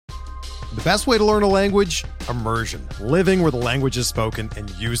The best way to learn a language? Immersion. Living where the language is spoken and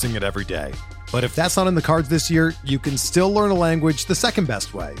using it every day. But if that's not in the cards this year, you can still learn a language the second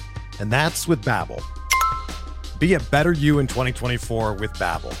best way, and that's with Babbel. Be a better you in 2024 with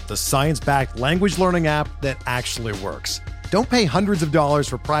Babbel, the science-backed language learning app that actually works. Don't pay hundreds of dollars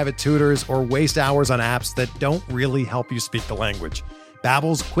for private tutors or waste hours on apps that don't really help you speak the language.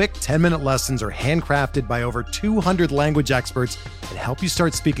 Babbel's quick 10-minute lessons are handcrafted by over 200 language experts and help you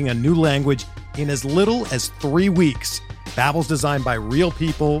start speaking a new language in as little as 3 weeks. Babbel's designed by real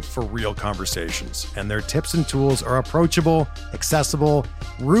people for real conversations, and their tips and tools are approachable, accessible,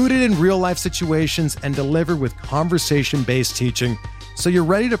 rooted in real-life situations, and delivered with conversation-based teaching, so you're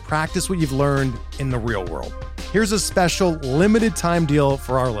ready to practice what you've learned in the real world. Here's a special limited-time deal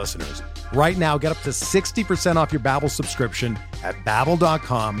for our listeners. Right now, get up to 60% off your Babbel subscription at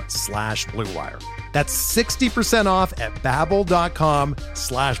babbel.com/Blue Wire. That's 60% off at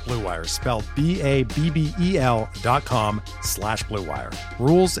babbel.com/Blue Wire, spelled BABBEL.com/Blue Wire.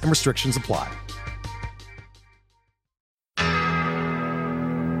 Rules and restrictions apply.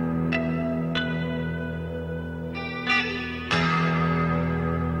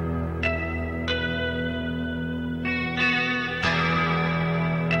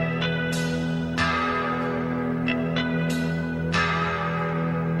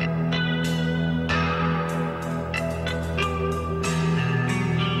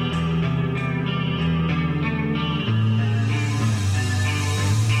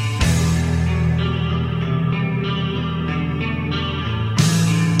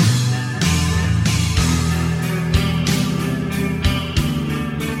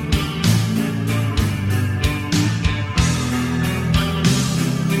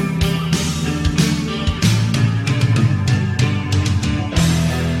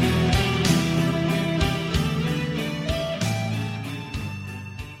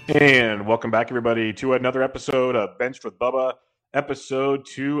 And welcome back, everybody, to another episode of Benched with Bubba, episode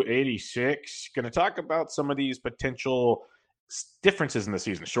 286. Going to talk about some of these potential differences in the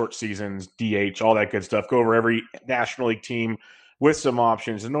season, short seasons, DH, all that good stuff. Go over every National League team with some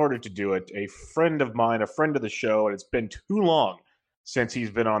options. In order to do it, a friend of mine, a friend of the show, and it's been too long since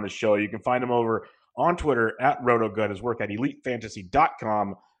he's been on the show. You can find him over on Twitter at RotoGut, his work at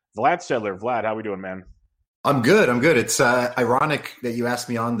EliteFantasy.com. Vlad Sedler. Vlad, how we doing, man? I'm good. It's ironic that you asked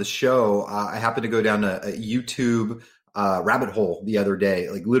me on the show. I happened to go down a YouTube rabbit hole the other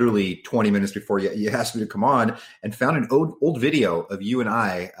day, like literally 20 minutes before you asked me to come on, and found an old video of you and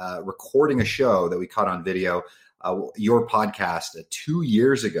I recording a show that we caught on video, your podcast 2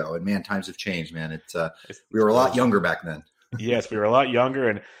 years ago. And man, times have changed, man. We were a lot younger back then. Yes, we were a lot younger.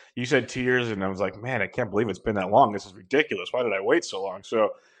 And you said 2 years, and I was like, man, I can't believe it's been that long. This is ridiculous. Why did I wait so long?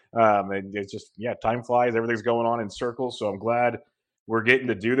 So and it's just, time flies. Everything's going on in circles. So I'm glad we're getting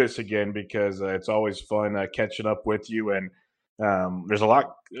to do this again, because it's always fun catching up with you. And there's a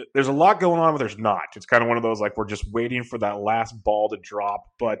lot going on, but there's not. It's kind of one of those, like, we're just waiting for that last ball to drop.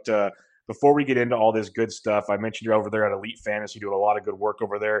 But before we get into all this good stuff, I mentioned you're over there at Elite Fantasy, doing a lot of good work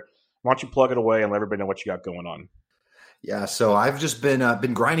over there. Why don't you plug it away and let everybody know what you got going on? Yeah, so I've just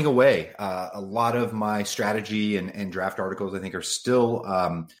been grinding away. A lot of my strategy and draft articles, I think, are still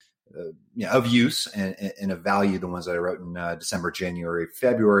of use and of value. The ones that I wrote in December, January,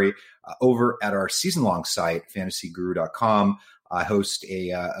 February, over at our season-long site, fantasyguru.com. I host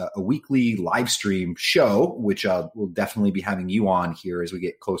a weekly live stream show, which we'll definitely be having you on here as we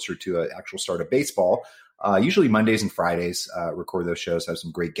get closer to an actual start of baseball. Usually Mondays and Fridays, record those shows, have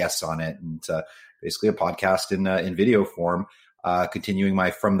some great guests on it, and basically a podcast in video form. Continuing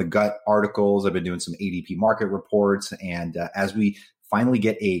my From the Gut articles, I've been doing some ADP market reports, and as we finally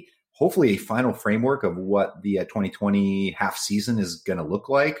get hopefully a final framework of what the 2020 half season is going to look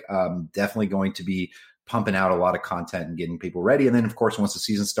like, definitely going to be pumping out a lot of content and getting people ready. And then, of course, once the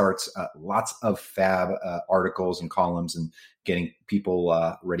season starts, lots of fab articles and columns and getting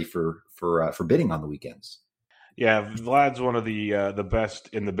people ready for bidding on the weekends. Yeah, Vlad's one of the best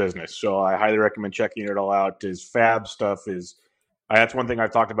in the business, so I highly recommend checking it all out. His fab stuff is that's one thing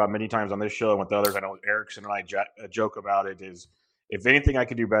I've talked about many times on this show and with others. I know Erickson and I joke about it. Is if anything I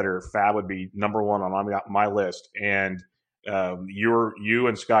could do better, fab would be number one on my list. And you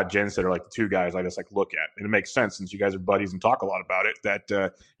and Scott Jensen are like the two guys I just look at, and it makes sense since you guys are buddies and talk a lot about it.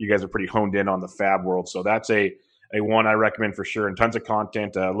 That you guys are pretty honed in on the fab world, so that's a one I recommend for sure, and tons of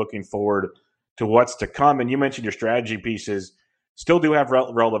content. Looking forward to what's to come. And you mentioned your strategy pieces still do have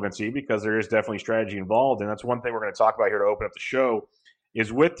relevancy, because there is definitely strategy involved, and that's one thing we're going to talk about here to open up the show.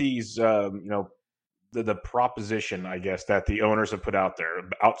 Is with these, the proposition, I guess, that the owners have put out there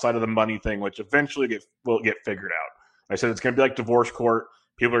outside of the money thing, which eventually will get figured out. I said it's going to be like divorce court.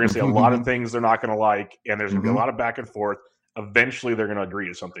 People are going to say a lot of things they're not going to like, and there's going to be a lot of back and forth. Eventually, they're going to agree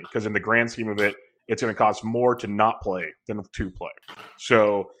to something because in the grand scheme of it, it's going to cost more to not play than to play.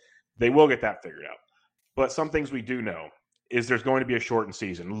 So they will get that figured out. But some things we do know is there's going to be a shortened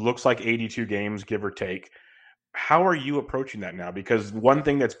season. Looks like 82 games, give or take. How are you approaching that now? Because one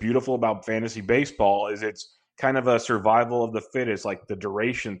thing that's beautiful about fantasy baseball is it's kind of a survival of the fittest, like the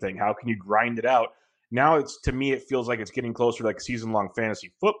duration thing. How can you grind it out? Now to me, it feels like it's getting closer to like season-long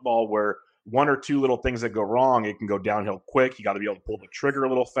fantasy football where one or two little things that go wrong, it can go downhill quick. You got to be able to pull the trigger a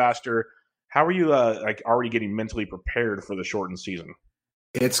little faster. How are you already getting mentally prepared for the shortened season?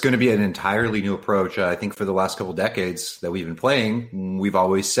 It's going to be an entirely new approach. I think for the last couple decades that we've been playing, we've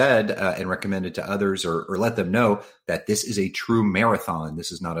always said and recommended to others or let them know that this is a true marathon.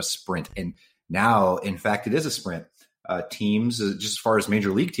 This is not a sprint. And now, in fact, it is a sprint. Teams, just as far as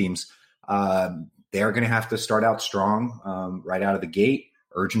major league teams, they're going to have to start out strong right out of the gate.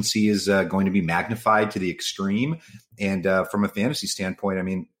 Urgency is going to be magnified to the extreme. And from a fantasy standpoint, I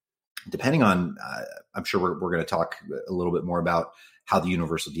mean, depending on, I'm sure we're going to talk a little bit more about how the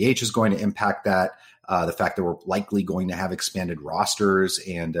universal DH is going to impact that, the fact that we're likely going to have expanded rosters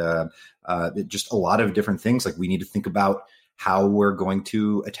and just a lot of different things. Like we need to think about how we're going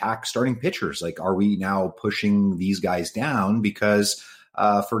to attack starting pitchers. Like, are we now pushing these guys down because,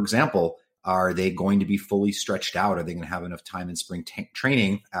 for example, are they going to be fully stretched out? Are they going to have enough time in spring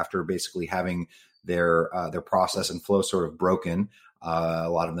training after basically having their process and flow sort of broken? A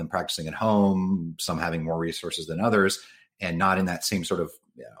lot of them practicing at home, some having more resources than others, and not in that same sort of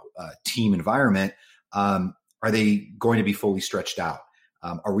team environment. Are they going to be fully stretched out?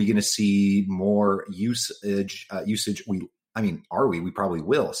 Are we going to see more usage? We probably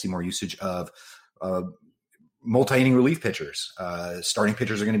will see more usage of multi-inning relief pitchers. Starting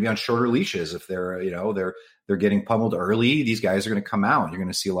pitchers are going to be on shorter leashes if they're getting pummeled early. These guys are going to come out. You're going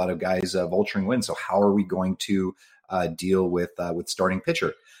to see a lot of guys vulturing wins. So how are we going to deal with starting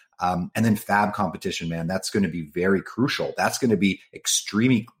pitcher? And then fab competition, man, that's going to be very crucial. That's going to be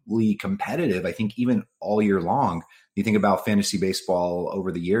extremely competitive, I think, even all year long. You think about fantasy baseball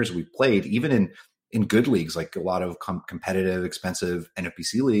over the years we've played, even in good leagues, like a lot of competitive, expensive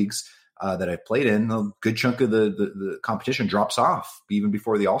NFBC leagues that I've played in, a good chunk of the competition drops off even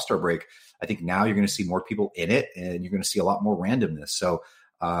before the All-Star break. I think now you're going to see more people in it and you're going to see a lot more randomness. So,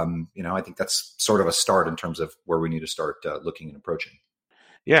 I think that's sort of a start in terms of where we need to start looking and approaching.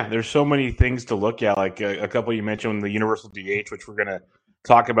 Yeah, there's so many things to look at. Like a couple you mentioned, the universal DH, which we're going to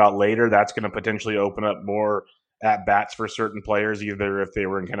talk about later. That's going to potentially open up more at bats for certain players, either if they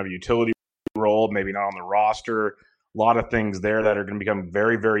were in kind of a utility role, maybe not on the roster. A lot of things there that are going to become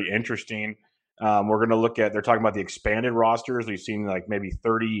very, very interesting. We're going to look at, they're talking about the expanded rosters. We've seen like maybe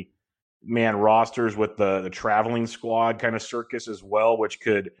 30-man rosters with the traveling squad kind of circus as well, which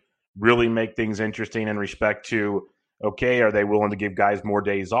could really make things interesting in respect to, okay, are they willing to give guys more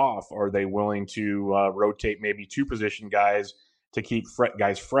days off? Are they willing to rotate maybe two position guys to keep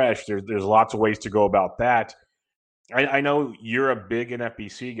guys fresh? There's lots of ways to go about that. I know you're a big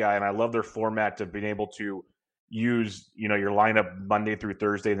NFBC guy, and I love their format of being able to use your lineup Monday through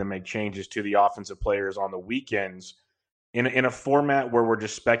Thursday and then make changes to the offensive players on the weekends in a format where we're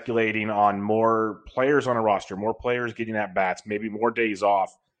just speculating on more players on a roster, more players getting at bats, maybe more days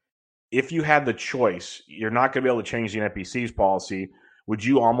off. If you had the choice, you're not going to be able to change the NFBC's policy. Would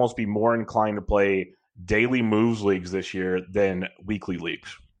you almost be more inclined to play daily moves leagues this year than weekly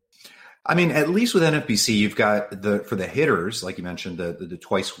leagues? I mean, at least with NFBC, you've got for the hitters, like you mentioned, the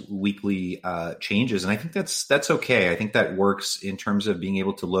twice weekly changes, and I think that's okay. I think that works in terms of being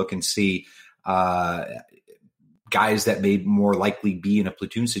able to look and see guys that may more likely be in a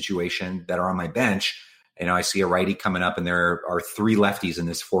platoon situation that are on my bench. I see a righty coming up, and there are 3 lefties in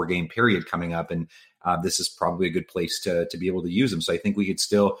this 4-game period coming up, and this is probably a good place to be able to use them. So I think we could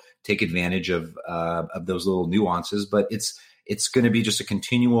still take advantage of those little nuances, but it's going to be just a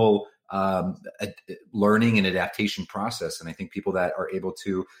continual learning and adaptation process. And I think people that are able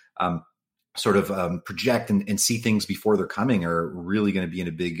to project and see things before they're coming are really going to be in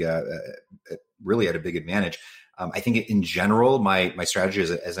a big, really at a big advantage. I think in general, my strategy is,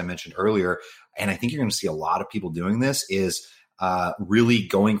 as I mentioned earlier, and I think you're going to see a lot of people doing this, is really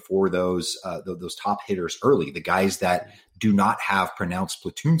going for those top hitters early, the guys that do not have pronounced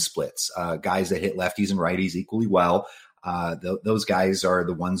platoon splits, guys that hit lefties and righties equally well. Those guys are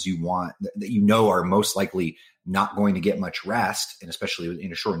the ones you want, that are most likely not going to get much rest, and especially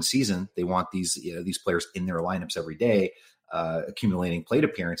in a shortened season, they want these players in their lineups every day, accumulating plate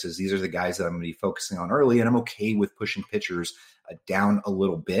appearances. These are the guys that I'm going to be focusing on early, and I'm okay with pushing pitchers down a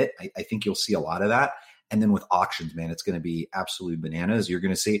little bit. I think you'll see a lot of that. And then with auctions, man, it's going to be absolute bananas. You're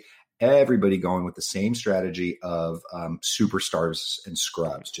going to see everybody going with the same strategy of superstars and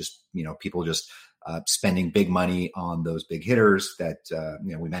scrubs. Just, people just spending big money on those big hitters that,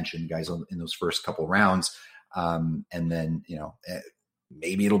 we mentioned, guys in those first couple rounds. And then,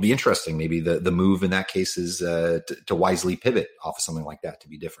 maybe it'll be interesting. Maybe the move in that case is to wisely pivot off of something like that to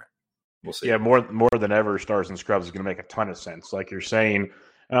be different. We'll see. Yeah, more than ever, stars and scrubs is going to make a ton of sense. Like you're saying,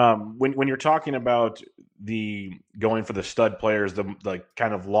 when you're talking about the going for the stud players, the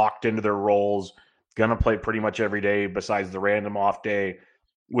kind of locked into their roles, going to play pretty much every day besides the random off day.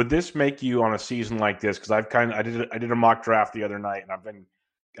 Would this make you on a season like this? Because I did a mock draft the other night, and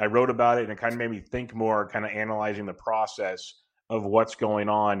I wrote about it, and it kind of made me think more, kind of analyzing the process of what's going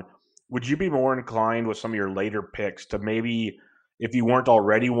on. Would you be more inclined with some of your later picks to maybe, if you weren't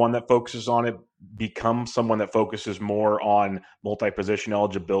already one that focuses on it, become someone that focuses more on multi-position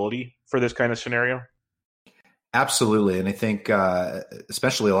eligibility for this kind of scenario? Absolutely. And I think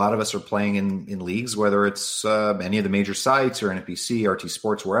especially a lot of us are playing in leagues, whether it's any of the major sites or NFBC, RT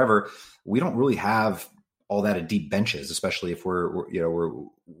Sports, wherever, we don't really have all that deep benches, especially if we're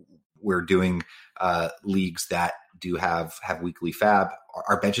doing leagues that do have weekly fab.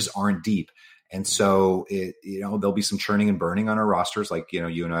 Our benches aren't deep. And so there'll be some churning and burning on our rosters, like,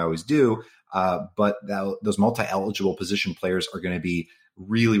 you and I always do. But those multi-eligible position players are going to be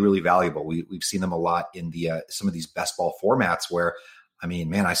really, really valuable. We've seen them a lot in the some of these best ball formats where,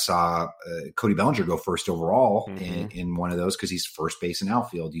 I saw Cody Bellinger go first overall in one of those because he's first base and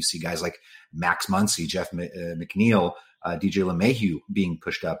outfield. You see guys like Max Muncy, Jeff McNeil, DJ LeMahieu being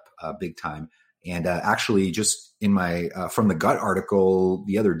pushed up big time. And actually, just in my From the Gut article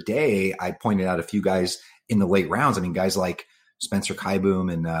the other day, I pointed out a few guys in the late rounds. Guys like Spencer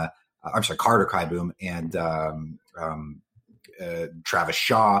Kieboom and Carter Kieboom and Travis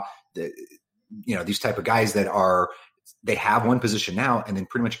Shaw. These type of guys that they have one position now, and then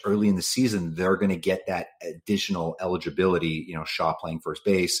pretty much early in the season they're going to get that additional eligibility. Shaw playing first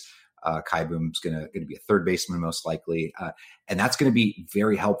base. Kieboom's going to be a third baseman most likely. And that's going to be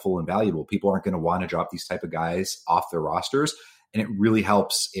very helpful and valuable. People aren't going to want to drop these type of guys off their rosters. And it really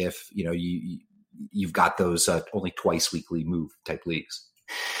helps if, you've got those only twice weekly move type leagues.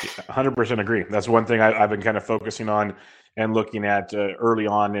 100% agree. That's one thing I've been kind of focusing on and looking at early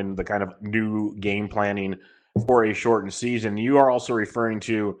on in the kind of new game planning for a shortened season. You are also referring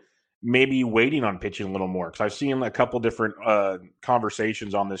to maybe waiting on pitching a little more, because I've seen a couple different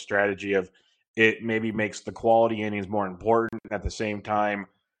conversations on this strategy of it maybe makes the quality innings more important. At the same time,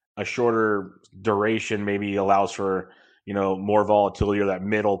 a shorter duration maybe allows for, more volatility, or that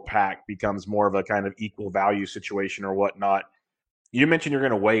middle pack becomes more of a kind of equal value situation or whatnot. You mentioned you're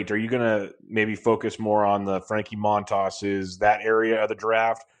going to wait. Are you going to maybe focus more on the Frankie Montoses, that area of the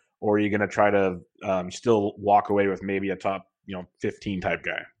draft, or are you going to try to still walk away with maybe a top 15 type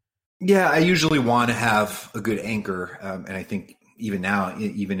guy? Yeah, I usually want to have a good anchor. And I think even now,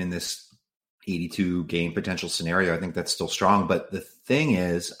 even in this 82 game potential scenario, I think that's still strong. But the thing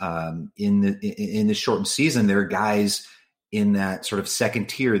is, in this shortened season, there are guys in that sort of second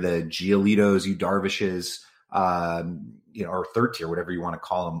tier, the Giolitos, Yu Darvishes, or third tier, whatever you want to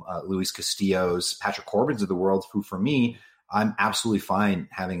call them, Luis Castillos, Patrick Corbins of the world, who for me, I'm absolutely fine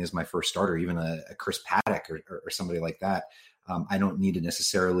having as my first starter, even a Chris Paddock or somebody like that. I don't need to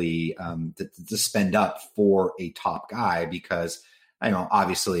necessarily to spend up for a top guy, because I know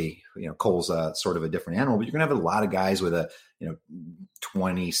obviously Cole's sort of a different animal, but you're going to have a lot of guys with a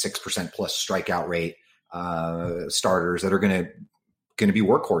 26% plus strikeout rate starters that are going to be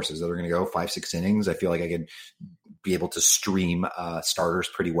workhorses that are going to go 5-6 innings. I feel like I could be able to stream starters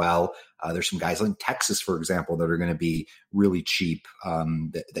pretty well. There's some guys in Texas, for example, that are going to be really cheap,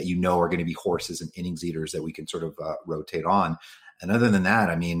 that are going to be horses and innings eaters that we can sort of rotate on. And other than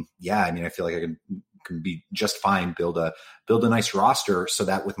that, I feel like I can be just fine, build a nice roster so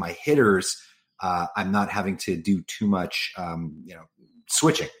that with my hitters, I'm not having to do too much,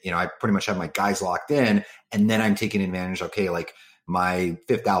 switching. I pretty much have my guys locked in, and then I'm taking advantage. Okay, like my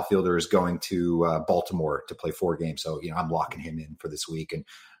fifth outfielder is going to Baltimore to play 4 games. So, I'm locking him in for this week and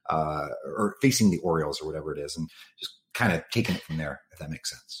or facing the Orioles or whatever it is, and just kind of taking it from there, if that makes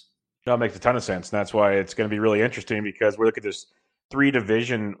sense. That makes a ton of sense. And that's why it's going to be really interesting, because we look at this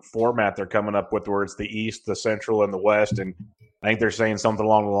 3-division format they're coming up with, where it's the East, the Central, and the West. And I think they're saying something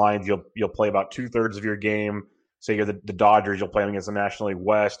along the lines, you'll play about 2/3 of your game. Say you're the Dodgers, you'll play them against the National League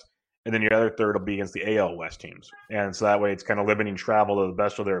West. And then your other third will be against the AL West teams. And so that way it's kind of limiting travel to the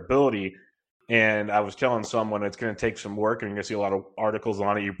best of their ability. And I was telling someone it's going to take some work, and you're going to see a lot of articles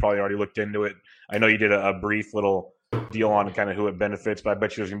on it. You probably already looked into it. I know you did a brief little deal on kind of who it benefits, but I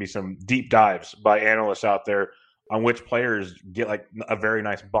bet you there's going to be some deep dives by analysts out there on which players get like a very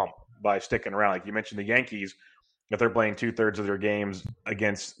nice bump by sticking around. Like you mentioned the Yankees, if they're playing 2/3 of their games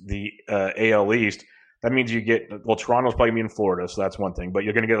against the AL East, that means you get, well, Toronto's probably going to be in Florida, so that's one thing, but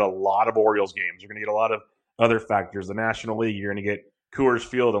you're going to get a lot of Orioles games. You're going to get a lot of other factors. The National League, you're going to get Coors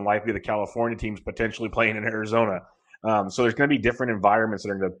Field and likely the California teams potentially playing in Arizona. So there's going to be different environments that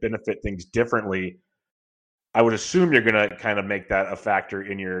are going to benefit things differently. I would assume you're going to kind of make that a factor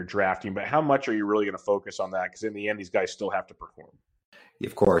in your drafting, but how much are you really going to focus on that? Because in the end, these guys still have to perform.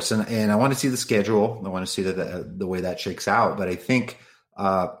 Of course. And I want to see the schedule. I want to see the way that shakes out. But I think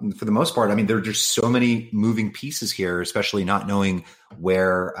for the most part, I mean, there are just so many moving pieces here, especially not knowing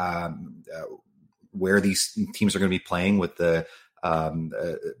where these teams are going to be playing, with the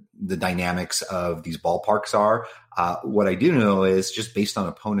dynamics of these ballparks are. What I do know is, just based on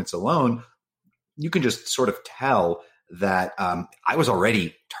opponents alone, you can just sort of tell that I was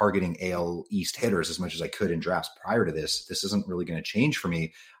already targeting AL East hitters as much as I could in drafts prior to this. This isn't really going to change for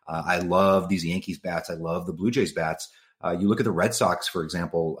me. I love these Yankees bats. I love the Blue Jays bats. You look at the Red Sox, for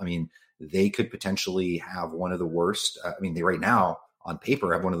example. I mean, they could potentially have one of the worst. They right now on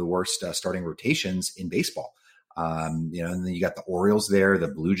paper have one of the worst starting rotations in baseball. And then you got the Orioles there. The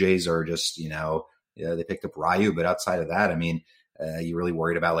Blue Jays are just, they picked up Ryu, but outside of that, you really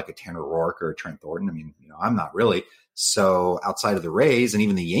worried about like a Tanner Roark or a Trent Thornton? I'm not really. So outside of the Rays and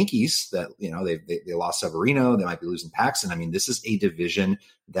even the Yankees, that they lost Severino, they might be losing Paxton. This is a division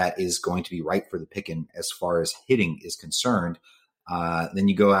that is going to be ripe for the picking as far as hitting is concerned. Then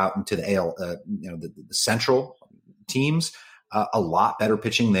you go out into the AL, the Central teams, a lot better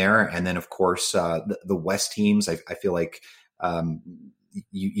pitching there, and then of course the West teams. I feel like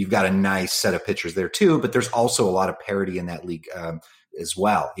you've got a nice set of pitchers there too, but there's also a lot of parity in that league as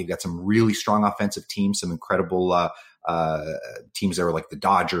well. You've got some really strong offensive teams, some incredible teams that are like the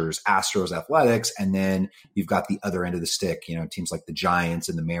Dodgers, Astros, Athletics, and then you've got the other end of the stick, teams like the Giants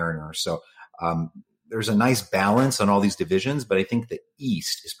and the Mariners. So there's a nice balance on all these divisions, but I think the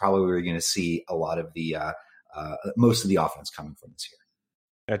East is probably where you're going to see a lot of the most of the offense coming from this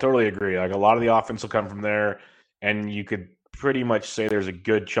year. I totally agree. Like a lot of the offense will come from there, and you could pretty much say there's a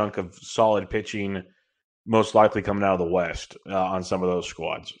good chunk of solid pitching most likely coming out of the West on some of those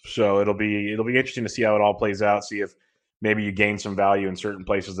squads. So it'll be interesting to see how it all plays out, see if maybe you gain some value in certain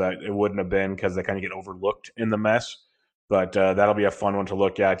places that it wouldn't have been because they kind of get overlooked in the mess. But that'll be a fun one to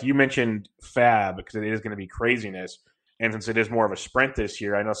look at. You mentioned FAB because it is going to be craziness. And since it is more of a sprint this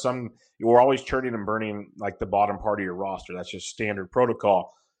year, I know we're always churning and burning like the bottom part of your roster. That's just standard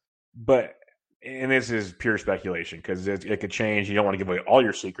protocol. And this is pure speculation because it could change. You don't want to give away all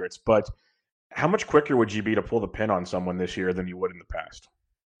your secrets, but how much quicker would you be to pull the pin on someone this year than you would in the past?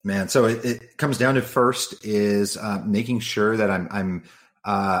 Man, so it comes down to first is making sure that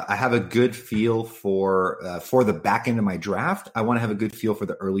I have a good feel for the back end of my draft. I want to have a good feel for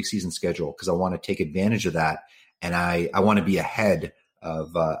the early season schedule because I want to take advantage of that, and I want to be ahead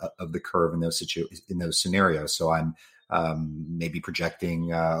of the curve in those scenarios. So I'm maybe projecting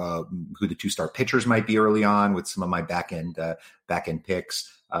who the 2-star pitchers might be early on with some of my back end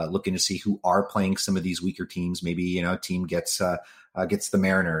picks. Looking to see who are playing some of these weaker teams. Maybe a team gets the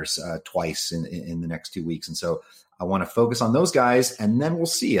Mariners twice in the next 2 weeks, and so I want to focus on those guys, and then we'll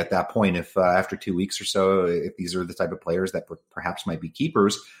see at that point if after 2 weeks or so if these are the type of players that perhaps might be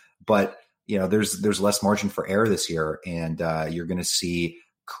keepers. But there's less margin for error this year, and you're going to see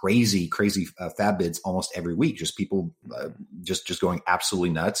crazy fab bids almost every week. Just people just going absolutely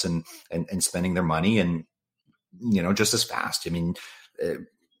nuts and spending their money, and just as fast. $500,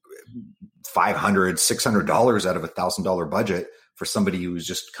 $600 out of $1,000 budget for somebody who's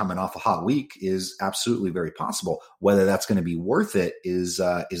just coming off a hot week is absolutely very possible. Whether that's going to be worth it is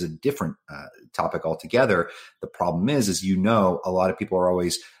a different topic altogether. The problem is a lot of people are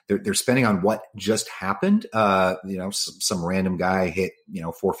always they're spending on what just happened. Some random guy hit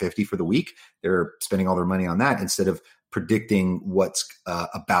 450 for the week. They're spending all their money on that instead of predicting what's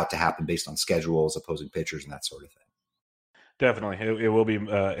about to happen based on schedules, opposing pitchers, and that sort of thing. Definitely. It will be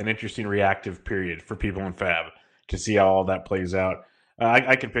an interesting reactive period for people in FAB to see how all that plays out.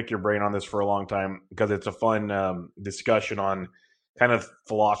 I could pick your brain on this for a long time because it's a fun discussion on kind of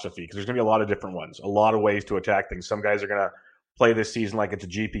philosophy because there's going to be a lot of different ones, a lot of ways to attack things. Some guys are going to play this season like it's a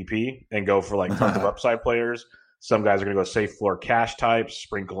GPP and go for like tons of upside players. Some guys are going to go safe floor cash types,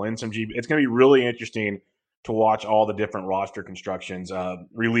 sprinkle in some GPP. It's going to be really interesting to watch all the different roster constructions.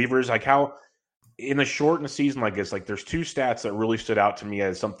 Relievers, like how – in a shortened season like this, like there's two stats that really stood out to me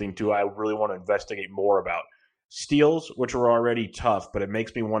as something I really want to investigate more about. Steals, which are already tough, but it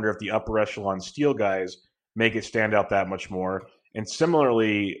makes me wonder if the upper echelon steal guys make it stand out that much more? And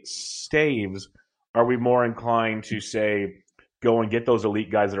similarly, saves, are we more inclined to say, go and get those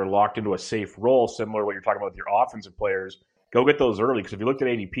elite guys that are locked into a safe role, similar to what you're talking about with your offensive players? Go get those early, because if you looked at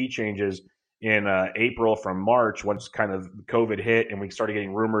ADP changes in April from March, once kind of COVID hit and we started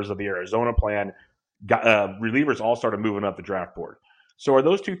getting rumors of the Arizona plan, relievers all started moving up the draft board. So are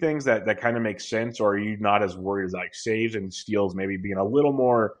those two things that kind of make sense, or are you not as worried as like saves and steals maybe being a little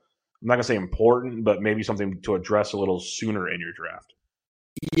more, I'm not going to say important, but maybe something to address a little sooner in your draft?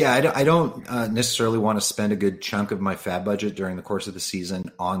 Yeah, I don't necessarily want to spend a good chunk of my fab budget during the course of the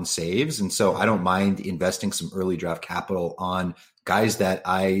season on saves. And so I don't mind investing some early draft capital on guys that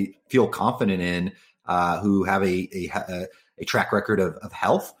I feel confident in, who have a track record of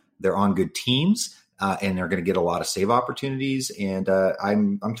health. They're on good teams, and they're going to get a lot of save opportunities. And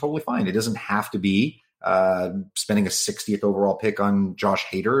I'm totally fine. It doesn't have to be spending a 60th overall pick on Josh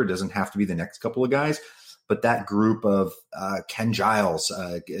Hader. It doesn't have to be the next couple of guys. But that group of Ken Giles,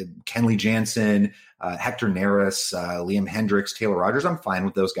 Kenley Jansen, Hector Neris, Liam Hendriks, Taylor Rogers, I'm fine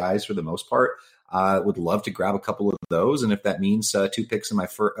with those guys for the most part. Would love to grab a couple of those. And if that means 2 picks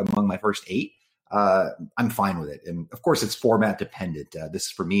among my first 8, I'm fine with it. And of course, it's format dependent.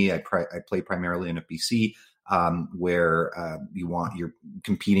 This for me, I play primarily in FBC, where you're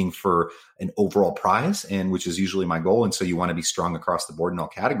competing for an overall prize, and which is usually my goal. And so you want to be strong across the board in all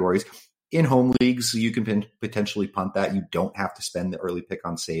categories. In home leagues, you can potentially punt that. You don't have to spend the early pick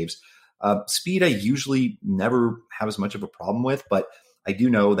on saves. Speed, I usually never have as much of a problem with, but I do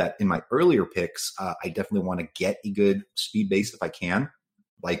know that in my earlier picks, I definitely want to get a good speed base if I can.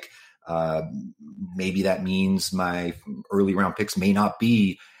 Like maybe that means my early round picks may not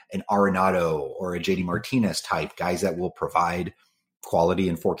be an Arenado or a JD Martinez type, guys that will provide quality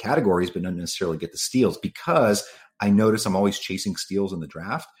in 4 categories, but not necessarily get the steals, because I notice I'm always chasing steals in the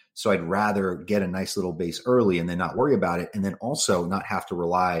draft. So I'd rather get a nice little base early and then not worry about it. And then also not have to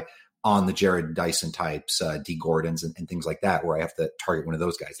rely on the Jared Dyson types, D Gordons and things like that, where I have to target one of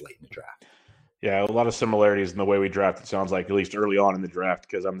those guys late in the draft. Yeah, a lot of similarities in the way we draft, it sounds like, at least early on in the draft,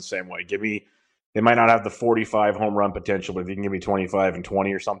 because I'm the same way. They might not have the 45 home run potential, but if you can give me 25 and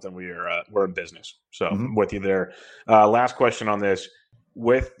 20 or something, we're in business. So I'm with you there. Last question on this.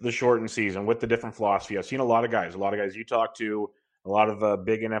 With the shortened season, with the different philosophy, I've seen a lot of guys you talk to, a lot of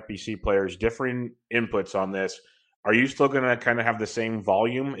big NFBC players, differing inputs on this. Are you still going to kind of have the same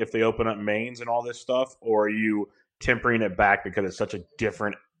volume if they open up mains and all this stuff, or are you tempering it back because it's such a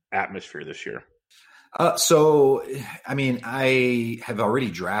different atmosphere this year? So, I mean, I have already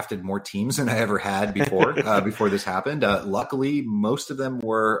drafted more teams than I ever had before, before this happened. Luckily, most of them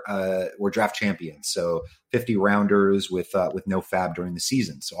were draft champions. So 50 rounders with no fab during the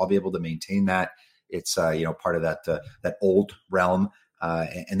season. So I'll be able to maintain that. It's, part of that old realm.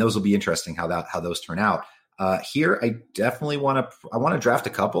 And those will be interesting how those turn out. Here, I definitely want to draft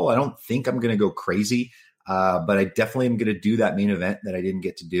a couple. I don't think I'm going to go crazy. But I definitely am going to do that main event that I didn't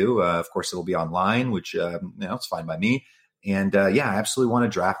get to do. Of course, it'll be online, which it's fine by me. And I absolutely want to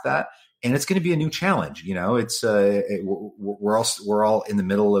draft that. And it's going to be a new challenge. It's we're all in the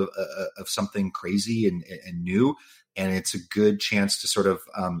middle of something crazy and new, and it's a good chance to sort of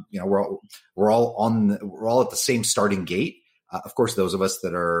we're all at the same starting gate. Of course, those of us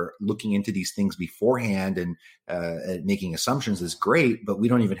that are looking into these things beforehand and making assumptions is great, but we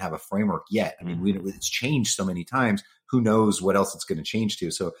don't even have a framework yet. I mean, it's changed so many times. Who knows what else it's going to change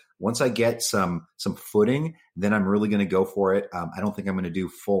to? So once I get some footing, then I'm really going to go for it. I don't think I'm going to do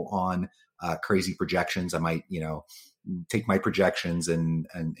full on crazy projections. I might, take my projections and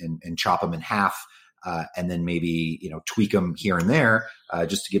chop them in half. And then maybe, tweak them here and there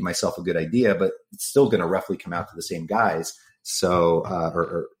just to give myself a good idea, but it's still going to roughly come out to the same guys. So,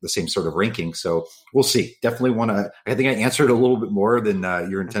 or the same sort of ranking. So we'll see. Definitely I think I answered a little bit more than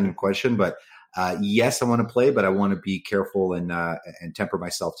your intended question, but yes, I want to play, but I want to be careful and temper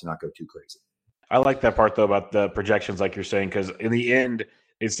myself to not go too crazy. I like that part though, about the projections, like you're saying, because in the end,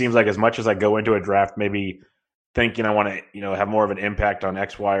 it seems like as much as I go into a draft, maybe thinking I want to, have more of an impact on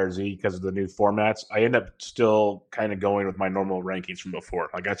X, Y, or Z because of the new formats, I end up still kind of going with my normal rankings from before.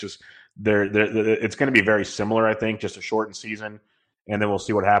 Like that's just it's going to be very similar, I think, just a shortened season, and then we'll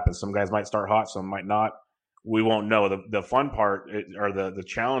see what happens. Some guys might start hot, some might not. We won't know. The fun part, or the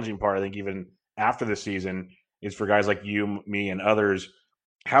challenging part, I think, even after the season, is for guys like you, me, and others.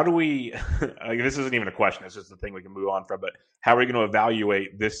 How do we? This isn't even a question. It's just the thing we can move on from. But how are we going to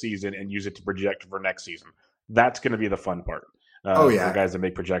evaluate this season and use it to project for next season? That's going to be the fun part. For guys that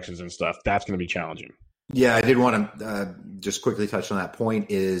make projections and stuff. That's going to be challenging. Yeah, I did want to just quickly touch on that point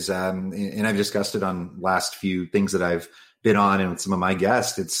is, and I've discussed it on last few things that I've been on and with some of my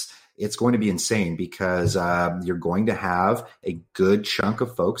guests. it's going to be insane because you're going to have a good chunk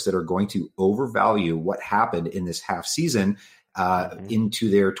of folks that are going to overvalue what happened in this half season into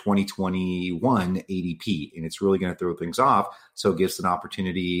their 2021 ADP. And it's really going to throw things off. So it gives an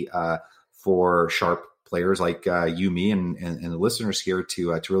opportunity for sharp players like you, me, and the listeners here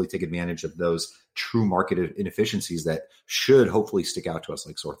to really take advantage of those true market inefficiencies that should hopefully stick out to us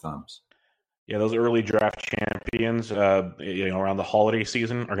like sore thumbs. Yeah, those early draft champions, around the holiday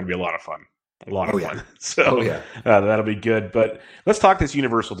season are going to be a lot of fun. A lot of fun. So that'll be good. But let's talk this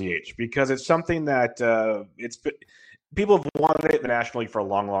universal DH because it's something that people have wanted it in the National League for a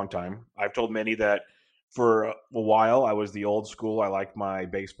long, long time. I've told many that for a while I was the old school. I liked my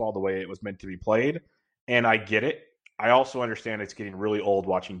baseball the way it was meant to be played, and I get it. I also understand it's getting really old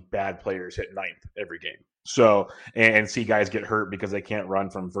watching bad players hit ninth every game. So and see guys get hurt because they can't run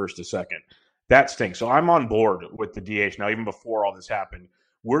from first to second. That stinks. So I'm on board with the DH now, even before all this happened.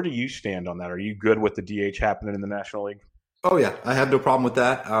 Where do you stand on that? Are you good with the DH happening in the National League? Oh yeah, I have no problem with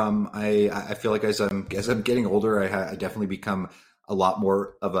that. I feel like as I'm getting older, I definitely become a lot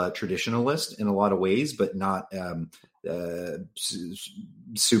more of a traditionalist in a lot of ways, but not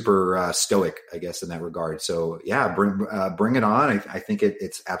super stoic, I guess, in that regard. So yeah, bring it on. I think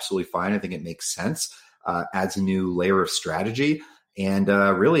it's absolutely fine. I think it makes sense. Adds a new layer of strategy. And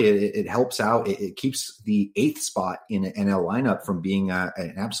really, it helps out. It keeps the 8th spot in an NL lineup from being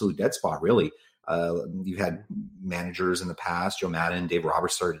an absolute dead spot, really. You've had managers in the past, Joe Maddon, Dave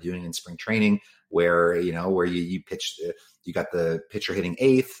Roberts started doing in spring training where you pitched, you got the pitcher hitting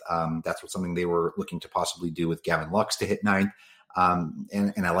 8th. That's something they were looking to possibly do with Gavin Lux to hit 9th.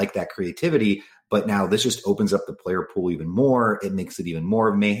 And I like that creativity. But now this just opens up the player pool even more. It makes it even more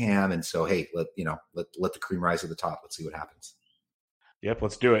of mayhem. And so, hey, let the cream rise to the top. Let's see what happens. Yep,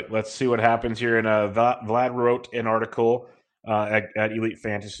 let's do it. Let's see what happens here. And Vlad wrote an article at Elite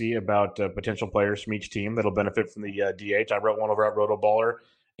Fantasy about potential players from each team that'll benefit from the DH. I wrote one over at RotoBaller.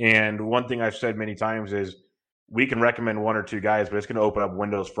 And one thing I've said many times is we can recommend one or two guys, but it's going to open up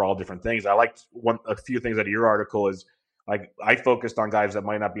windows for all different things. I liked a few things out of your article is like I focused on guys that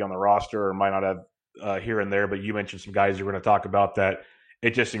might not be on the roster or might not have here and there, but you mentioned some guys you're going to talk about that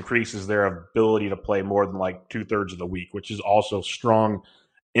it just increases their ability to play more than like 2/3 of the week, which is also strong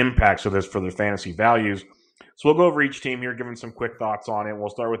impacts of this for their fantasy values. So we'll go over each team here, giving some quick thoughts on it. We'll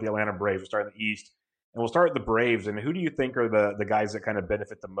start with the Atlanta Braves. We'll start in the East, and we'll start with the Braves. And who do you think are the guys that kind of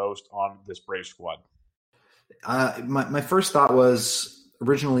benefit the most on this Braves squad? My first thought was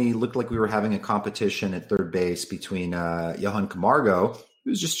originally looked like we were having a competition at third base between Johan Camargo,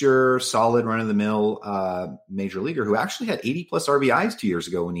 who's just your solid run-of-the-mill major leaguer who actually had 80-plus RBIs 2 years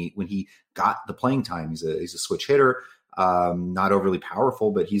ago when he got the playing time. He's a switch hitter, not overly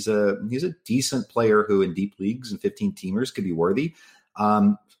powerful, but he's a decent player who in deep leagues and 15-teamers could be worthy.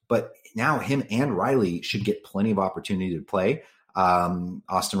 But now him and Riley should get plenty of opportunity to play.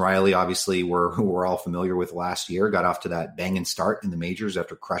 Austin Riley, obviously, we're all familiar with last year, got off to that banging start in the majors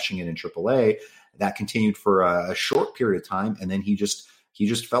after crushing it in AAA. That continued for a short period of time, and then he just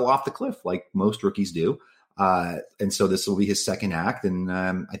fell off the cliff like most rookies do. And so this will be his second act. And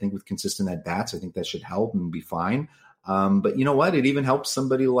I think with consistent at-bats, I think that should help and be fine. But you know what? It even helps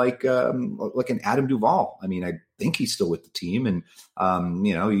somebody like an Adam Duvall. I mean, I think he's still with the team. And,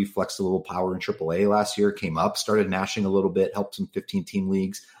 he flexed a little power in AAA last year, came up, started mashing a little bit, helped some 15-team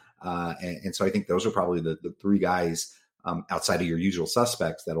leagues. And so I think those are probably the three guys outside of your usual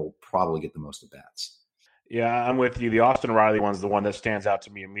suspects that'll probably get the most at-bats. Yeah, I'm with you. The Austin Riley one's the one that stands out to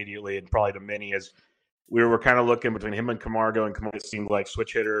me immediately, and probably to many as we were kind of looking between him and Camargo, and Camargo seemed like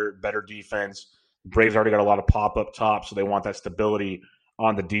switch hitter, better defense. Braves already got a lot of pop up top, so they want that stability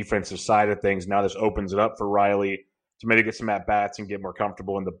on the defensive side of things. Now this opens it up for Riley to maybe get some at-bats and get more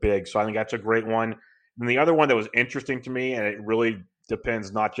comfortable in the big. So I think that's a great one. And the other one that was interesting to me, and it really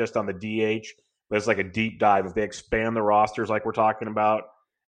depends not just on the DH, but it's like a deep dive. If they expand the rosters like we're talking about,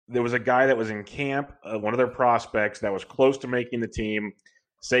 there was a guy that was in camp, one of their prospects that was close to making the team.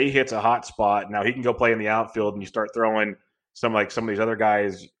 Say he hits a hot spot. Now he can go play in the outfield, and you start throwing some of these other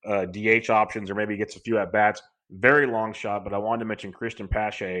guys DH options, or maybe he gets a few at bats. Very long shot, but I wanted to mention Christian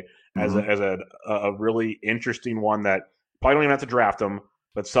Pache as a really interesting one that probably don't even have to draft him,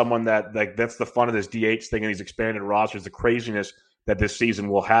 but someone that's the fun of this DH thing and these expanded rosters, the craziness that this season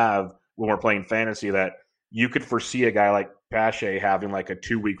will have when we're playing fantasy, that you could foresee a guy like Pache having like a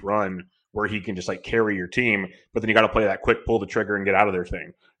 2-week run where he can just like carry your team, but then you got to play that quick pull the trigger and get out of their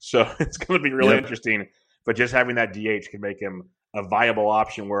thing. So it's going to be really interesting, but just having that DH can make him a viable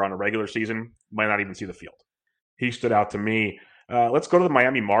option where on a regular season might not even see the field. He stood out to me. Let's go to the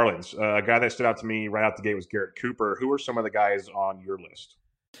Miami Marlins. A guy that stood out to me right out the gate was Garrett Cooper. Who are some of the guys on your list?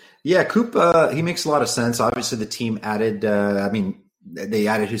 Yeah, Coop, he makes a lot of sense. Obviously, the team added, they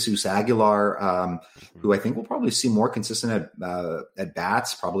added Jesus Aguilar, who I think will probably see more consistent at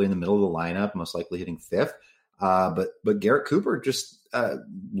bats, probably in the middle of the lineup, most likely hitting fifth. But Garrett Cooper, just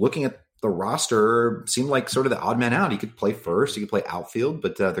looking at the roster, seemed like sort of the odd man out. He could play first, he could play outfield,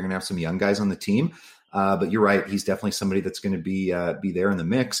 but they're going to have some young guys on the team. But you're right, he's definitely somebody that's going to be there in the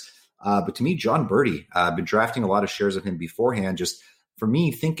mix. But to me, John Birdie, I've been drafting a lot of shares of him beforehand, just for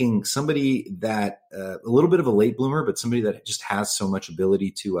me, thinking somebody that a little bit of a late bloomer, but somebody that just has so much ability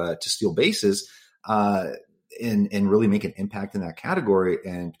to steal bases and really make an impact in that category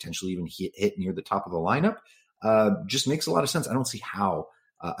and potentially even hit near the top of the lineup, just makes a lot of sense. I don't see how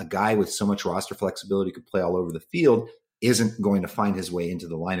a guy with so much roster flexibility could play all over the field isn't going to find his way into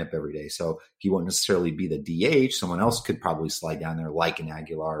the lineup every day. So he won't necessarily be the DH. Someone else could probably slide down there like an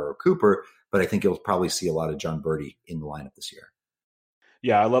Aguilar or Cooper, but I think you'll probably see a lot of John Birdie in the lineup this year.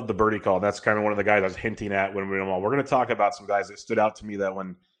 Yeah, I love the Birdie call. That's kind of one of the guys I was hinting at when we were on. We're going to talk about some guys that stood out to me that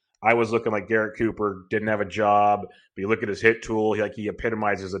when I was looking like Garrett Cooper, didn't have a job, but you look at his hit tool, he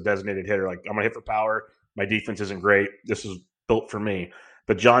epitomizes a designated hitter. Like, I'm going to hit for power. My defense isn't great. This is built for me.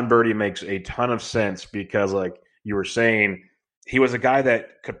 But John Birdie makes a ton of sense because, like you were saying, he was a guy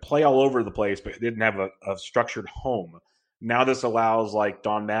that could play all over the place, but didn't have a structured home. Now this allows like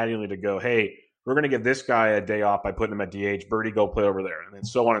Don Mattingly to go, hey, we're going to give this guy a day off by putting him at DH. Birdie, go play over there, and then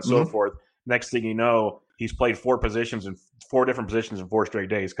so on and so forth. Next thing you know, he's played four different positions in 4 straight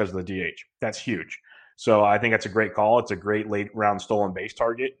days because of the DH. That's huge. So I think that's a great call. It's a great late round stolen base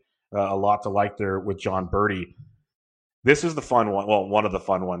target. A lot to like there with John Birdie. This is the fun one. Well, one of the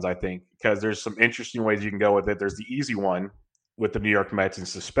fun ones, I think, because there's some interesting ways you can go with it. There's the easy one with the New York Mets and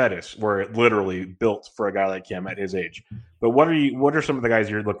Cespedes, where it literally built for a guy like him at his age. But what are some of the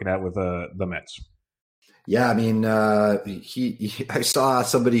guys you're looking at with the Mets? Yeah, I mean, I saw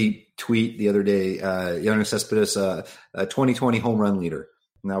somebody tweet the other day, Yoenis Cespedes, a 2020 home run leader,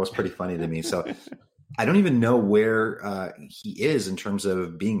 and that was pretty funny to me. So I don't even know where he is in terms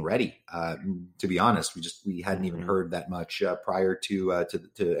of being ready. To be honest, we hadn't even heard that much prior to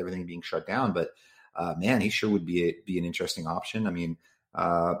everything being shut down. But man, he sure would be an interesting option. I mean,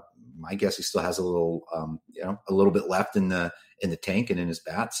 my guess he still has a little bit left in the tank and in his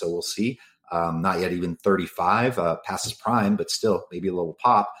bat. So we'll see. Not yet even 35, past his prime, but still maybe a little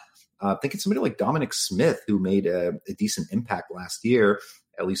pop. Thinking somebody like Dominic Smith, who made a decent impact last year,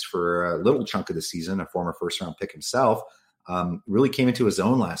 at least for a little chunk of the season, a former first-round pick himself, really came into his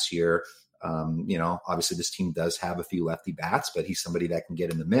own last year. Obviously this team does have a few lefty bats, but he's somebody that can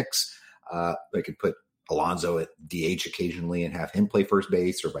get in the mix. They could put Alonso at DH occasionally and have him play first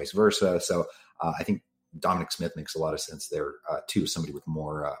base or vice versa. So I think Dominic Smith makes a lot of sense there too, somebody with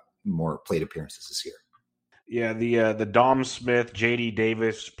more plate appearances this year. Yeah, the Dom Smith, JD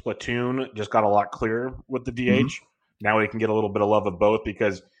Davis platoon just got a lot clearer with the DH. Mm-hmm. Now we can get a little bit of love of both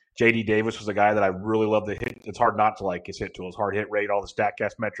because JD Davis was a guy that I really love to hit. It's hard not to like his hit tools, hard hit rate, all the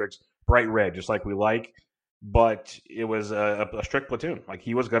StatCast metrics, bright red, just like we like. But it was a strict platoon. Like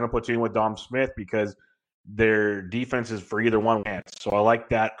he was going to platoon with Dom Smith because their defense is for either one. So I like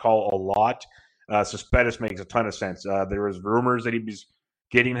that call a lot. Cespedes makes a ton of sense. There was rumors that he was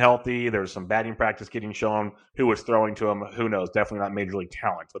getting healthy. There was some batting practice getting shown. Who was throwing to him? Who knows? Definitely not major league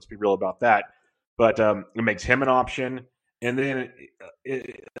talent. Let's be real about that. But it makes him an option. And then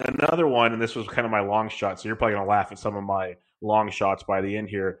another one, and this was kind of my long shot, so you're probably going to laugh at some of my long shots by the end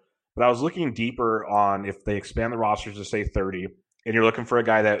here. But I was looking deeper on if they expand the rosters to, say, 30, and you're looking for a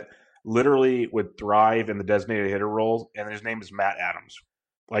guy that literally would thrive in the designated hitter roles, and his name is Matt Adams.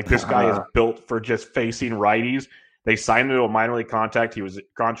 Like, this guy is built for just facing righties. They signed him to a minor league contract. He was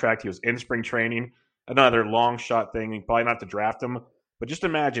in spring training. Another long shot thing. You probably not have to draft him. But just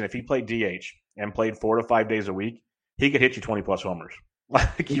imagine if he played DH and played 4 to 5 days a week, he could hit you 20-plus homers.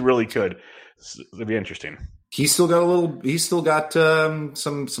 Like, he really could. It'd be interesting. He's still got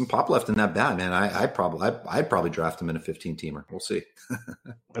some pop left in that bat, man. I'd probably draft him in a 15-teamer. We'll see.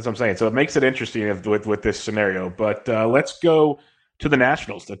 That's what I'm saying. So it makes it interesting with this scenario. But let's go to the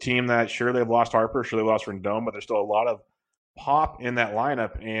Nationals, the team that sure they've lost Harper, sure they lost Rendon, but there's still a lot of pop in that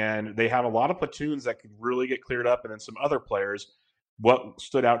lineup, and they have a lot of platoons that could really get cleared up, and then some other players. What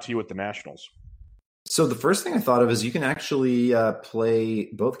stood out to you with the Nationals? So the first thing I thought of is you can actually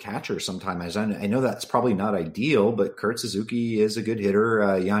play both catchers sometimes. I know that's probably not ideal, but Kurt Suzuki is a good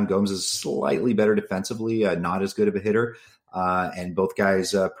hitter. Yan Gomes is slightly better defensively, not as good of a hitter. And both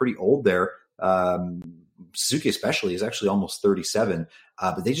guys pretty old there. Suzuki especially is actually almost 37.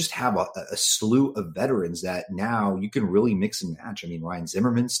 But they just have a slew of veterans that now you can really mix and match. I mean, Ryan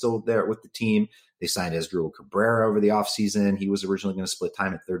Zimmerman's still there with the team. They signed Asdrubal Cabrera over the offseason. He was originally going to split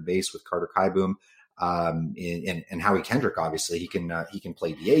time at third base with Carter Kieboom. And Howie Kendrick, obviously, he can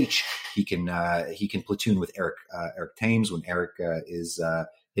play DH. He can platoon with Eric Thames when Eric is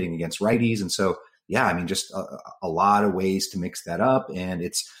hitting against righties. And so, yeah, I mean, just a lot of ways to mix that up. And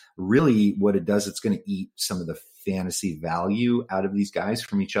it's really what it does. It's going to eat some of the fantasy value out of these guys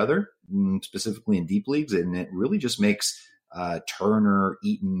from each other, specifically in deep leagues. And it really just makes Turner,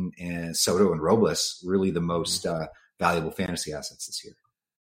 Eaton, and Soto and Robles really the most valuable fantasy assets this year.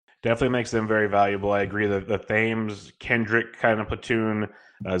 Definitely makes them very valuable. I agree that the Thames, Kendrick kind of platoon,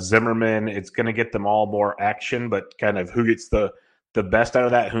 Zimmerman, it's going to get them all more action, but kind of who gets the best out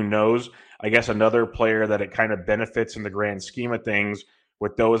of that, who knows? I guess another player that it kind of benefits in the grand scheme of things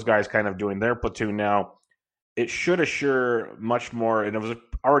with those guys kind of doing their platoon now, it should assure much more, and it was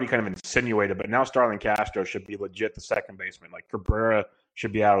already kind of insinuated, but now Starlin Castro should be legit the second baseman. Like Cabrera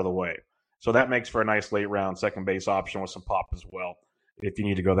should be out of the way. So that makes for a nice late round second base option with some pop as well, if you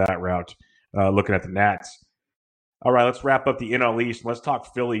need to go that route, looking at the Nats. All right, let's wrap up the NL East. Let's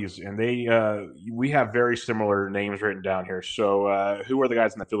talk Phillies. And we have very similar names written down here. So who are the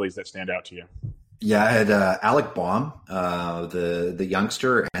guys in the Phillies that stand out to you? Yeah, I had Alec Baum, the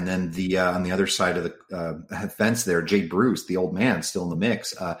youngster, and then on the other side of the fence there, Jay Bruce, the old man, still in the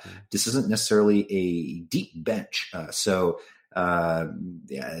mix. This isn't necessarily a deep bench, so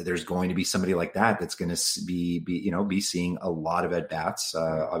there's going to be somebody like that's going to be seeing a lot of at bats.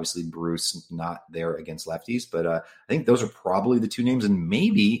 Obviously, Bruce not there against lefties, but I think those are probably the two names, and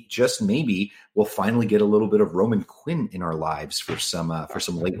maybe just maybe we'll finally get a little bit of Roman Quinn in our lives for some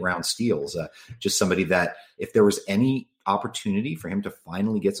late round steals. Just somebody that if there was any opportunity for him to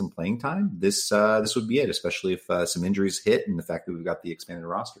finally get some playing time, this would be it, especially if some injuries hit and the fact that we've got the expanded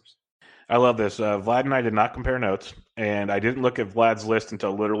rosters. I love this. Vlad and I did not compare notes, and I didn't look at Vlad's list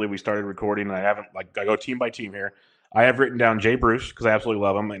until literally we started recording, and I go team by team here. I have written down Jay Bruce because I absolutely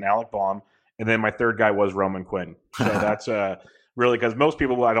love him, and Alec Baum, and then my third guy was Roman Quinn. So that's really because most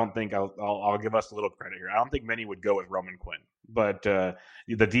people, I don't think, I'll give us a little credit here. I don't think many would go with Roman Quinn, but the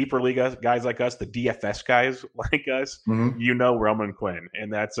deeper league guys like us, the DFS guys like us, Roman Quinn,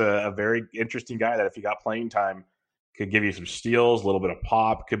 and that's a very interesting guy that if he got playing time, could give you some steals, a little bit of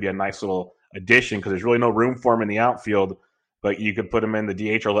pop, could be a nice little addition because there's really no room for him in the outfield, but you could put him in the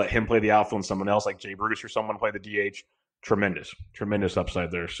DH or let him play the outfield and someone else like Jay Bruce or someone play the DH. Tremendous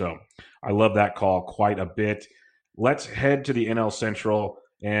upside there. So I love that call quite a bit. Let's head to the NL Central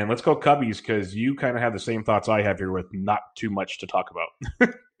and let's go Cubbies because you kind of have the same thoughts I have here with not too much to talk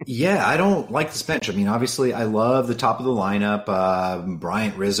about. Yeah, I don't like this bench. I mean, obviously, I love the top of the lineup.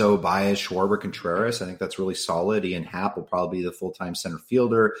 Bryant, Rizzo, Baez, Schwarber, Contreras. I think that's really solid. Ian Happ will probably be the full-time center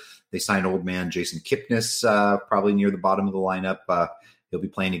fielder. They signed old man Jason Kipnis probably near the bottom of the lineup. He'll be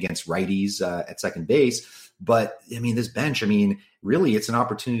playing against righties at second base. But, I mean, this bench, really it's an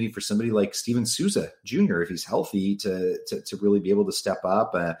opportunity for somebody like Steven Souza Jr., if he's healthy, to really be able to step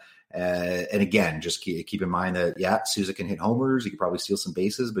up. And again, just keep in mind that, Souza can hit homers. He could probably steal some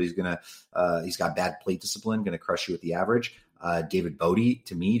bases, but he's got bad plate discipline, going to crush you at the average. David Bodie,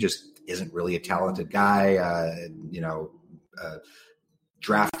 to me, just isn't really a talented guy.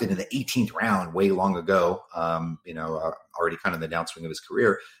 Drafted in the 18th round way long ago, already kind of the downswing of his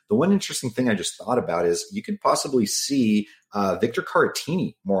career. The one interesting thing I just thought about is you could possibly see Victor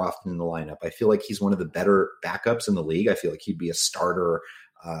Caratini more often in the lineup. I feel like he's one of the better backups in the league. I feel like he'd be a starter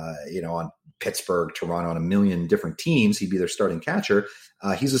on Pittsburgh, Toronto, on a million different teams. He'd be their starting catcher.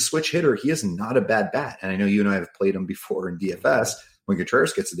 He's a switch hitter. He is not a bad bat. And I know you and I have played him before in DFS. When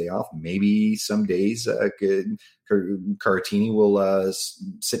Contreras gets a day off, maybe some days Caratini will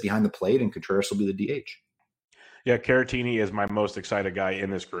sit behind the plate and Contreras will be the DH. Yeah, Caratini is my most excited guy in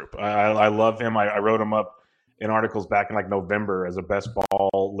this group. I love him. I wrote him up in articles back in November as a best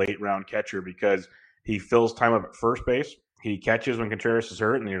ball late round catcher because he fills time up at first base. He catches when Contreras is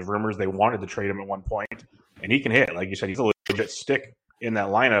hurt, and there's rumors they wanted to trade him at one point. And he can hit. Like you said, he's a legit stick in that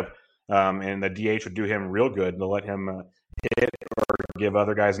lineup, and the DH would do him real good to let him hit or give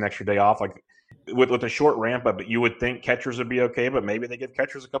other guys an extra day off. Like with a short ramp up, you would think catchers would be okay, but maybe they give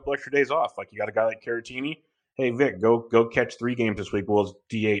catchers a couple extra days off. Like you got a guy like Caratini. Hey, Vic, go catch 3 games this week. We'll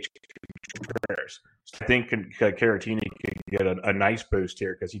DH Contreras. I think Caratini could get a nice boost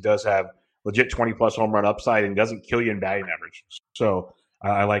here because he does have legit 20-plus home run upside and doesn't kill you in batting average. So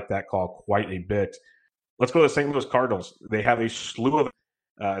I like that call quite a bit. Let's go to the St. Louis Cardinals. They have a slew of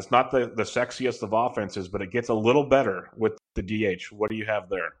it's not the sexiest of offenses, but it gets a little better with the DH. What do you have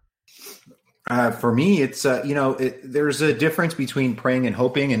there? For me, it's there's a difference between praying and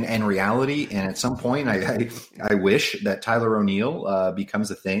hoping and reality. And at some point, I wish that Tyler O'Neill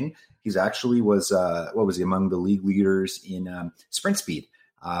becomes a thing. He's actually was what was he, among the league leaders in sprint speed,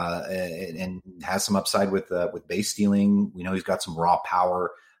 and has some upside with base stealing. We know he's got some raw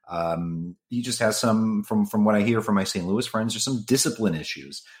power. He just has some, from what I hear from my St. Louis friends, there's some discipline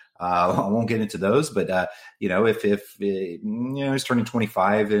issues. I won't get into those, but if he's turning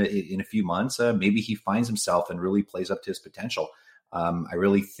 25 in a few months, maybe he finds himself and really plays up to his potential. I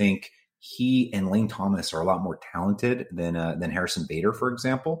really think he and Lane Thomas are a lot more talented than Harrison Bader, for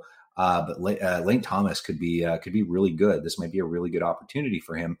example. But Lane Thomas could be really good. This might be a really good opportunity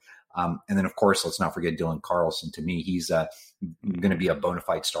for him. And then, of course, let's not forget Dylan Carlson. To me, he's going to be a bona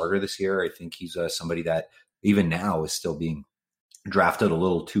fide starter this year. I think he's somebody that even now is still being drafted a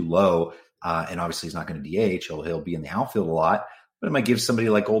little too low. And obviously he's not going to DH. He'll be in the outfield a lot, but it might give somebody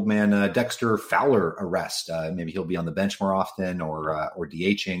like old man Dexter Fowler a rest. Maybe he'll be on the bench more often or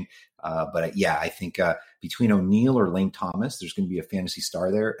DHing. But I think between O'Neill or Lane Thomas, there's going to be a fantasy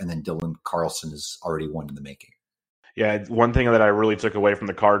star there. And then Dylan Carlson is already one in the making. Yeah, one thing that I really took away from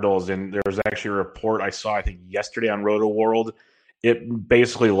the Cardinals, and there was actually a report I saw, I think yesterday on Roto World, it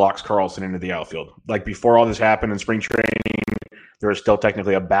basically locks Carlson into the outfield. Like before all this happened in spring training, there was still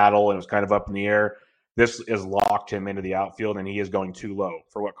technically a battle and it was kind of up in the air. This has locked him into the outfield, and he is going too low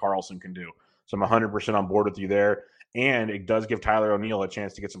for what Carlson can do. So I'm 100% on board with you there. And it does give Tyler O'Neill a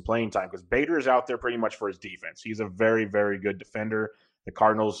chance to get some playing time because Bader is out there pretty much for his defense. He's a very, very good defender. The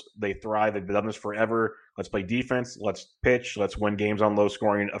Cardinals, they thrive. They've done this forever. Let's play defense. Let's pitch. Let's win games on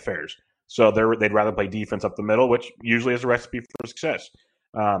low-scoring affairs. So they'd rather play defense up the middle, which usually is a recipe for success.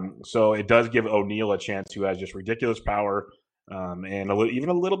 So it does give O'Neill a chance, who has just ridiculous power and even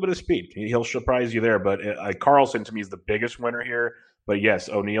a little bit of speed. He'll surprise you there. But Carlson, to me, is the biggest winner here. But yes,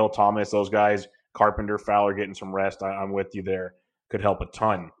 O'Neill, Thomas, those guys, Carpenter, Fowler getting some rest. I'm with you there. Could help a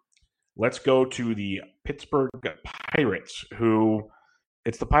ton. Let's go to the Pittsburgh Pirates, who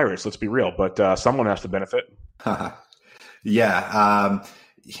it's the Pirates, let's be real, but someone has to benefit. Yeah.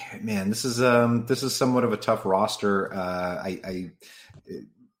 Man, this is somewhat of a tough roster.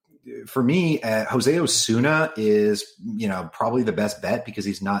 For me, Jose Osuna is, probably the best bet because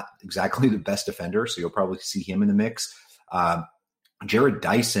he's not exactly the best defender. So you'll probably see him in the mix. Jared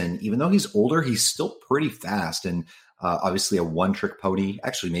Dyson, even though he's older, he's still pretty fast and obviously a one-trick pony.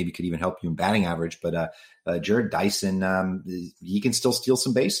 Actually, maybe could even help you in batting average. But Jared Dyson, he can still steal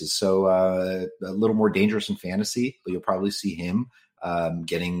some bases. So a little more dangerous in fantasy, but you'll probably see him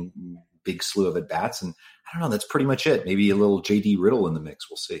getting big slew of at-bats. And I don't know, that's pretty much it. Maybe a little J.D. Riddle in the mix.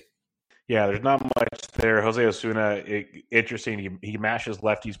 We'll see. Yeah, there's not much there. Jose Osuna, interesting. He mashes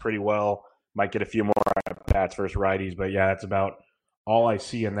lefties pretty well. Might get a few more at-bats versus righties. But yeah, that's about all I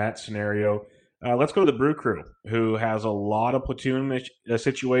see in that scenario. Let's go to the Brew Crew, who has a lot of platoon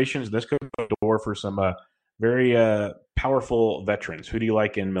situations. This could go door for some very powerful veterans. Who do you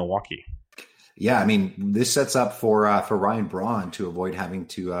like in Milwaukee? Yeah, I mean, this sets up for Ryan Braun to avoid having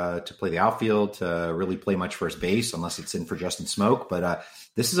to play the outfield, to really play much first base, unless it's in for Justin Smoke. But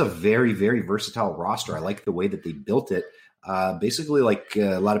this is a very, very versatile roster. I like the way that they built it. Basically, like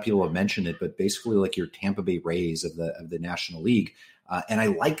a lot of people have mentioned it, but basically like your Tampa Bay Rays of the National League. And I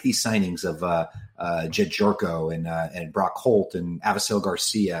like these signings of Jed Jorko and Brock Holt and Avisail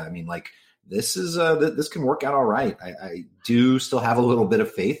Garcia. I mean, like this can work out all right. I do still have a little bit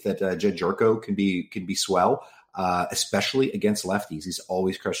of faith that Jed Jorko can be swell, especially against lefties. He's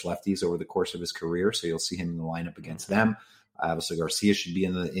always crushed lefties over the course of his career, so you'll see him in the lineup against them. Avisail Garcia should be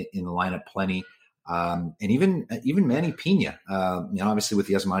in the lineup plenty, and even Manny Pena. Obviously with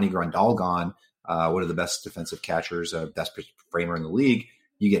Yasmani Grandal gone. One of the best defensive catchers, best framer in the league.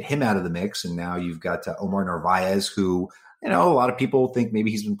 You get him out of the mix, and now you've got Omar Narvaez, who, a lot of people think maybe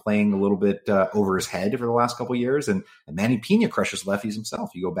he's been playing a little bit over his head for the last couple of years, and Manny Pena crushes lefties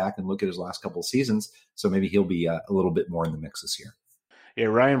himself. You go back and look at his last couple of seasons, so maybe he'll be a little bit more in the mix this year. Yeah,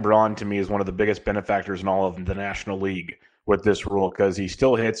 Ryan Braun, to me, is one of the biggest benefactors in all of the National League with this rule, because he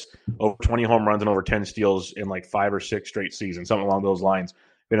still hits over 20 home runs and over 10 steals in like 5 or 6 straight seasons, something along those lines.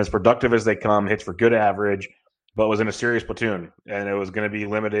 Been as productive as they come, hits for good average, but was in a serious platoon, and it was going to be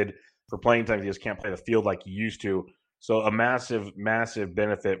limited for playing time. He just can't play the field like he used to. So a massive, massive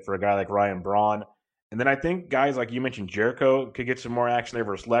benefit for a guy like Ryan Braun. And then I think guys like you mentioned, Jericho could get some more action there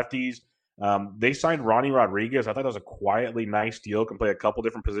versus lefties. They signed Ronnie Rodriguez. I thought that was a quietly nice deal. Can play a couple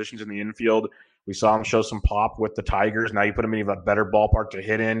different positions in the infield. We saw him show some pop with the Tigers. Now you put him in a better ballpark to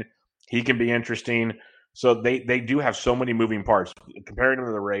hit in. He can be interesting. So they do have so many moving parts. Comparing them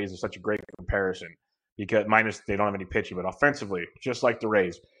to the Rays is such a great comparison because minus they don't have any pitching, but offensively, just like the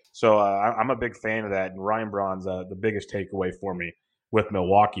Rays. So I'm a big fan of that, and Ryan Braun's the biggest takeaway for me with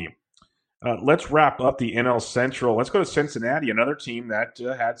Milwaukee. Let's wrap up the NL Central. Let's go to Cincinnati, another team that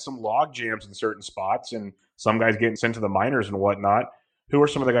had some log jams in certain spots, and some guys getting sent to the minors and whatnot. Who are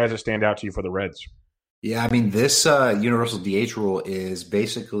some of the guys that stand out to you for the Reds? Yeah, I mean, this universal DH rule is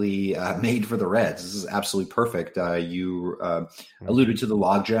basically made for the Reds. This is absolutely perfect. You alluded to the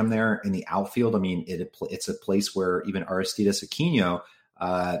logjam there in the outfield. I mean, it's a place where even Aristides Aquino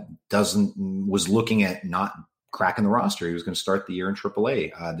was looking at not cracking the roster. He was going to start the year in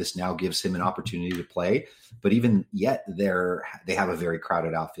AAA. This now gives him an opportunity to play. But even yet, they have a very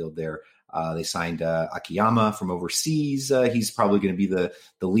crowded outfield there. They signed Akiyama from overseas. He's probably going to be the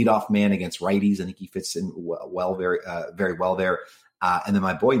leadoff man against righties. I think he fits in very well there. And then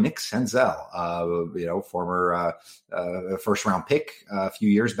my boy Nick Senzel, former first round pick a few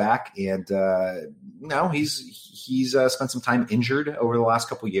years back, and now he's spent some time injured over the last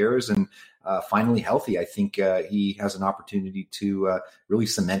couple of years and finally healthy. I think he has an opportunity to really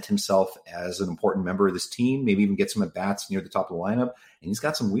cement himself as an important member of this team. Maybe even get some at bats near the top of the lineup. And he's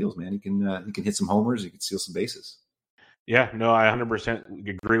got some wheels, man. He can hit some homers. He can steal some bases. Yeah, no, I 100%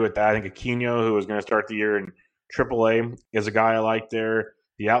 agree with that. I think Aquino, who is going to start the year in AAA, is a guy I like there.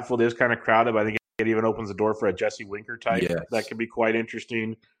 The outfield is kind of crowded, but I think it even opens the door for a Jesse Winker type. Yes. That could be quite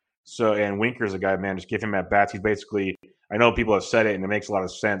interesting. So, and Winker's a guy, man, just give him at bats. He's basically, I know people have said it, and it makes a lot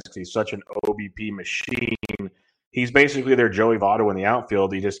of sense because he's such an OBP machine. He's basically their Joey Votto in the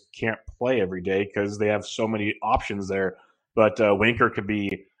outfield. He just can't play every day because they have so many options there. But Winker could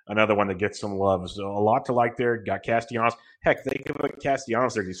be another one that gets some love. So a lot to like there. Got Castellanos. Heck, they could put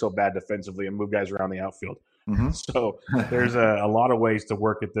Castellanos there because he's so bad defensively and move guys around the outfield. Mm-hmm. So there's a lot of ways to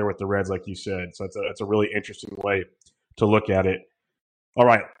work it there with the Reds, like you said. So it's a really interesting way to look at it. All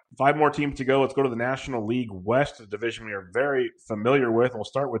right, 5 more teams to go. Let's go to the National League West, a division we are very familiar with. We'll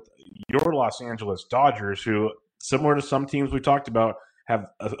start with your Los Angeles Dodgers, who, similar to some teams we talked about, have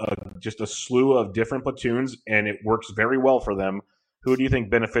just a slew of different platoons, and it works very well for them. Who do you think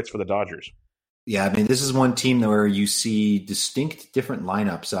benefits for the Dodgers? Yeah, I mean, this is one team where you see distinct different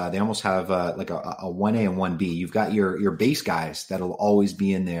lineups. They almost have like a 1A and 1B. You've got your base guys that'll always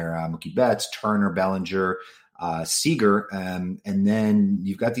be in there. Mookie Betts, Turner, Bellinger, Seager, and then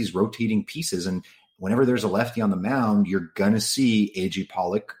you've got these rotating pieces. And whenever there's a lefty on the mound, you're going to see A.J.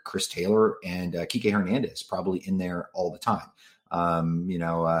 Pollock, Chris Taylor, and Kike Hernandez probably in there all the time.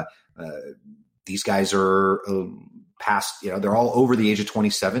 These guys are past, they're all over the age of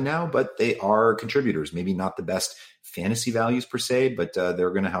 27 now, but they are contributors. Maybe not the best fantasy values per se, but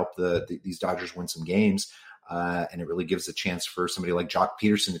they're going to help these Dodgers win some games. And it really gives a chance for somebody like Jock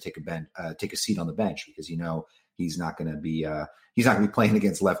Peterson to take a seat on the bench because he's not going to be playing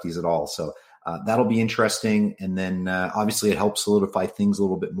against lefties at all. So that'll be interesting. And then obviously it helps solidify things a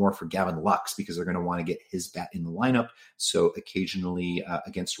little bit more for Gavin Lux because they're going to want to get his bat in the lineup. So occasionally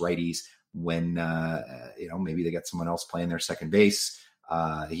against righties, when maybe they got someone else playing their second base,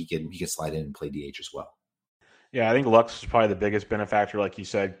 he can slide in and play DH as well. Yeah, I think Lux is probably the biggest benefactor, like you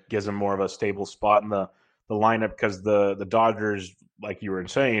said, gives him more of a stable spot in the lineup because the Dodgers, like you were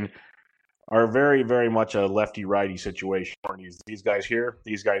saying, are very, very much a lefty-righty situation. These guys here,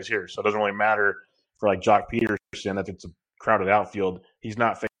 these guys here. So it doesn't really matter for like Jock Peterson that it's a crowded outfield. He's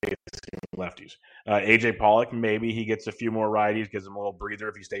not facing lefties. A.J. Pollock, maybe he gets a few more righties, gives him a little breather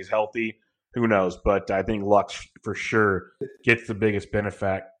if he stays healthy. Who knows? But I think Lux for sure gets the biggest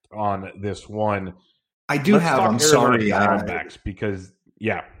benefit on this one. I'm sorry. Diamondbacks because,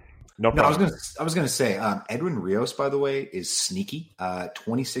 yeah. No problem. I was going to say, Edwin Rios, by the way, is sneaky.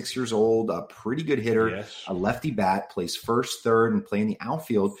 26 years old, a pretty good hitter, yes. A lefty bat, plays first, third, and play in the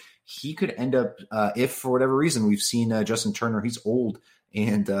outfield. He could end up, if for whatever reason, we've seen Justin Turner, he's old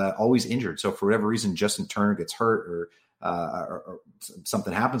and always injured. So for whatever reason, Justin Turner gets hurt or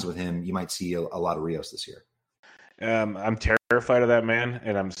something happens with him, you might see a lot of Rios this year. I'm terrified of that man,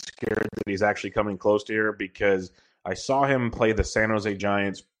 and I'm scared that he's actually coming close to here because I saw him play the San Jose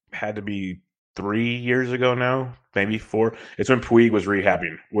Giants. Had to be 3 years ago now, maybe 4. It's when Puig was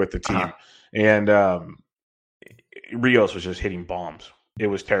rehabbing with the team. And Rios was just hitting bombs. It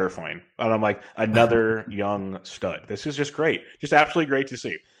was terrifying. And I'm like, another young stud. This is just great. Just absolutely great to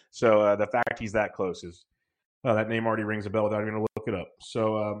see. So the fact he's that close is that name already rings a bell without even look it up.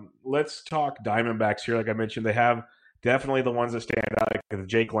 So let's talk Diamondbacks here. Like I mentioned, they have definitely the ones that stand out, like the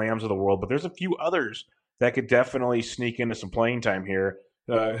Jake Lambs of the world, but there's a few others that could definitely sneak into some playing time here.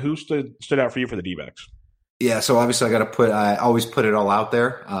 Who stood out for you for the D-backs? Yeah, so obviously I always put it all out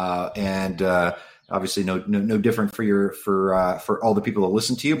there. obviously no different for all the people that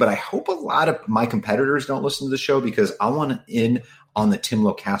listen to you. But I hope a lot of my competitors don't listen to the show because I want in on the Tim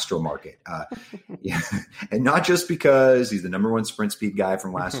Locastro market. Yeah. And not just because he's the number one sprint speed guy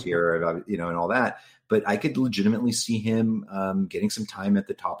from last year, and all that, but I could legitimately see him getting some time at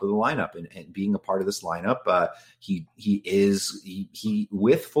the top of the lineup and being a part of this lineup. He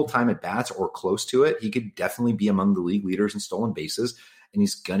with full-time at bats or close to it, he could definitely be among the league leaders in stolen bases, and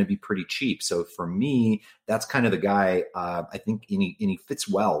he's going to be pretty cheap. So for me, that's kind of the guy I think, and he fits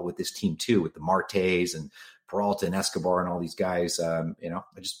well with this team too, with the Martes and Peralta and Escobar and all these guys. I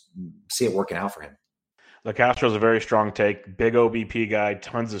just see it working out for him. Locastro's a very strong take. Big OBP guy,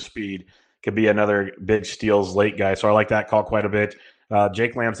 tons of speed. Could be another big steals late guy. So I like that call quite a bit.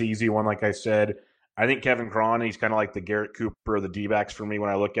 Jake Lamb's the easy one, like I said. I think Kevin Cron, he's kind of like the Garrett Cooper of the D-backs for me when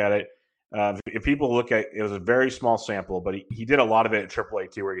I look at it. If people look at it, was a very small sample, but he did a lot of it at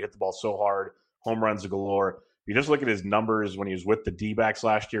AAA too, where he hit the ball so hard, home runs galore. If you just look at his numbers when he was with the D-backs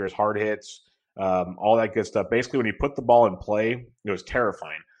last year, his hard hits, all that good stuff. Basically, when he put the ball in play, it was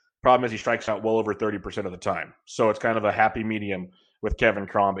terrifying. Problem is he strikes out well over 30% of the time. So it's kind of a happy medium with Kevin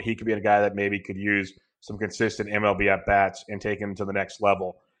Cron, but he could be a guy that maybe could use some consistent MLB at-bats and take him to the next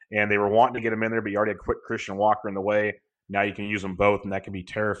level. And they were wanting to get him in there, but you already had Christian Walker in the way. Now you can use them both, and that can be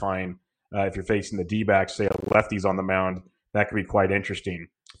terrifying if you're facing the D-backs, say lefties on the mound. That could be quite interesting.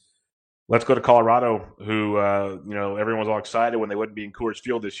 Let's go to Colorado, who, everyone was all excited when they wouldn't be in Coors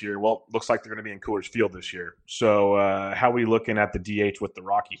Field this year. Well, looks like they're going to be in Coors Field this year. So how are we looking at the DH with the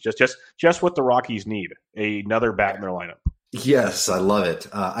Rockies? Just what the Rockies need, another bat in their lineup. Yes, I love it.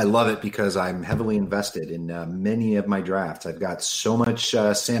 I love it because I'm heavily invested in many of my drafts. I've got so much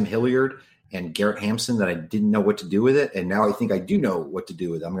Sam Hilliard and Garrett Hampson that I didn't know what to do with it. And now I think I do know what to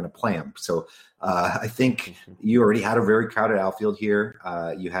do with it. I'm going to play them. So I think you already had a very crowded outfield here.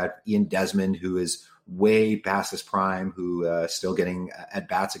 You had Ian Desmond, who is way past his prime, who still getting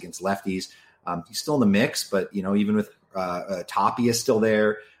at-bats against lefties. He's still in the mix, but, even with Tapia is still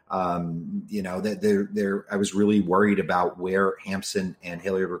there. I was really worried about where Hampson and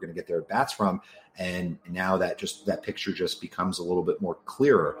Hilliard were going to get their bats from. And now that picture just becomes a little bit more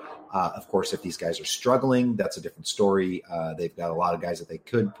clearer. Of course, if these guys are struggling, that's a different story. They've got a lot of guys that they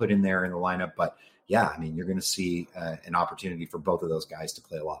could put in there in the lineup, but yeah, you're going to see an opportunity for both of those guys to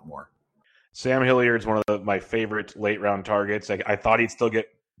play a lot more. Sam Hilliard's one of my favorite late round targets. I thought he'd still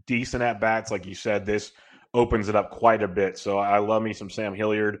get decent at bats. Like you said, this opens it up quite a bit. So I love me some Sam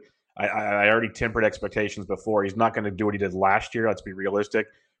Hilliard. I already tempered expectations before. He's not going to do what he did last year. Let's be realistic,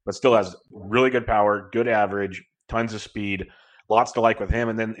 but still has really good power, good average, tons of speed, lots to like with him.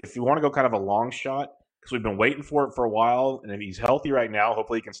 And then if you want to go kind of a long shot, because we've been waiting for it for a while, and if he's healthy right now,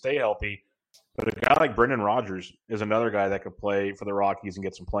 hopefully he can stay healthy. But a guy like Brendan Rodgers is another guy that could play for the Rockies and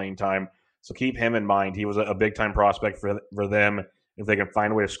get some playing time. So keep him in mind. He was a big-time prospect for them. If they can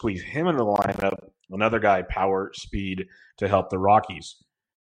find a way to squeeze him in the lineup, another guy, power, speed, to help the Rockies.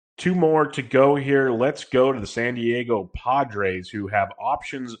 Two more to go here. Let's go to the San Diego Padres, who have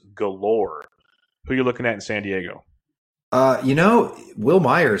options galore. Who are you looking at in San Diego? Will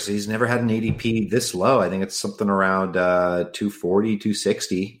Myers, he's never had an ADP this low. I think it's something around 240,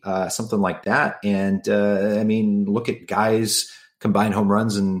 260, something like that. And, look at guys' combined home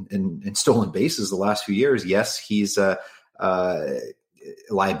runs and stolen bases the last few years. Yes, he's a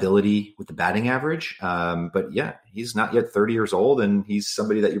liability with the batting average. But yeah, he's not yet 30 years old, and he's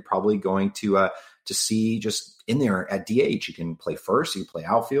somebody that you're probably going to see just in there at DH. You can play first, you can play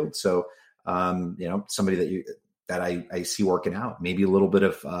outfield. So, somebody that I see working out, maybe a little bit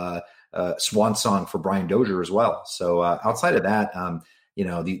of swan song for Brian Dozier as well. So outside of that,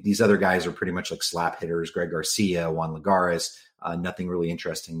 these other guys are pretty much like slap hitters, Greg Garcia, Juan Lagares, nothing really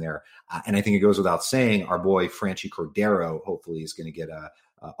interesting there. And I think it goes without saying, our boy Franchy Cordero hopefully is going to get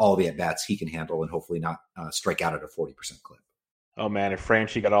all the at-bats he can handle and hopefully not strike out at a 40% clip. Oh, man, if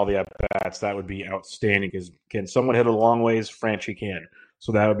Franchy got all the at-bats, that would be outstanding because can someone hit a long ways? Franchy can.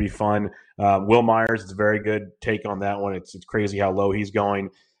 So that would be fun. Will Myers, it's a very good take on that one. It's crazy how low he's going.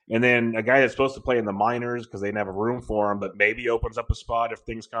 And then a guy that's supposed to play in the minors because they didn't have a room for him, but maybe opens up a spot if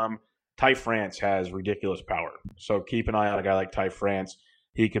things come. Ty France has ridiculous power. So keep an eye on a guy like Ty France.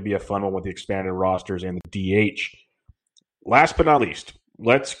 He could be a fun one with the expanded rosters and the DH. Last but not least,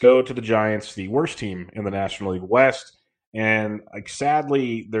 let's go to the Giants, the worst team in the National League West. And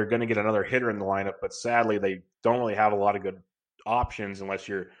sadly, they're going to get another hitter in the lineup, but sadly, they don't really have a lot of good options unless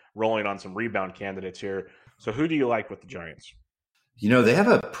you're rolling on some rebound candidates here. So who do you like with the Giants? They have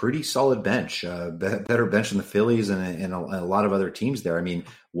a pretty solid bench, better bench than the Phillies and a lot of other teams there. I mean,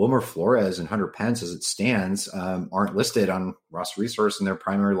 Wilmer Flores and Hunter Pence, as it stands, aren't listed on roster resource in their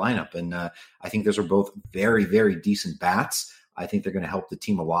primary lineup. And I think those are both very, very decent bats. I think they're going to help the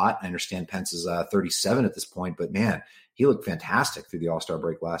team a lot. I understand Pence is 37 at this point, but man, he looked fantastic through the All-Star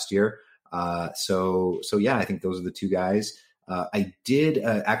break last year. So yeah, I think those are the two guys. I did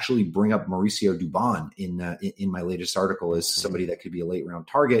actually bring up Mauricio Dubon in my latest article as somebody that could be a late round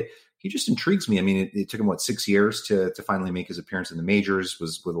target. He just intrigues me. I mean, it took him 6 years to finally make his appearance in the majors.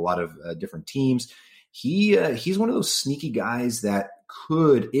 Was with a lot of different teams. He's one of those sneaky guys that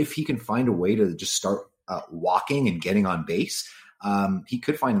could, if he can find a way to just start walking and getting on base, he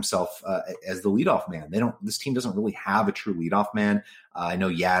could find himself as the leadoff man. This team doesn't really have a true leadoff man. I know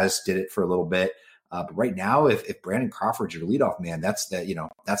Yaz did it for a little bit. But right now, if Brandon Crawford's your leadoff man, that's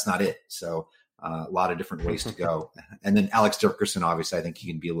not it. So a lot of different ways to go. And then Alex Dickerson, obviously, I think he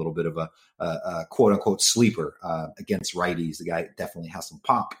can be a little bit of a quote unquote sleeper against righties. The guy definitely has some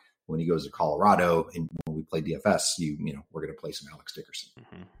pop when he goes to Colorado. And when we play DFS, we're going to play some Alex Dickerson.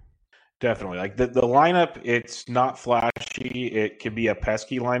 Mm-hmm. Definitely. Like the lineup, it's not flashy. It can be a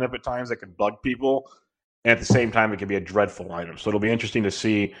pesky lineup at times that can bug people. And at the same time, it can be a dreadful lineup. So it'll be interesting to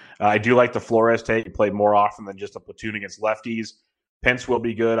see. I do like the Flores take. He played more often than just a platoon against lefties. Pence will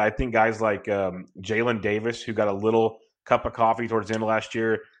be good. I think guys like Jalen Davis, who got a little cup of coffee towards the end of last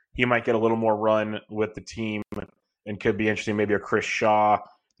year, he might get a little more run with the team and could be interesting. Maybe a Chris Shaw.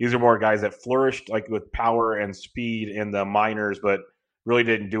 These are more guys that flourished like with power and speed in the minors, but really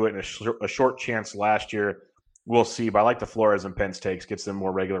didn't do it in a short chance last year. We'll see. But I like the Flores and Pence takes. Gets them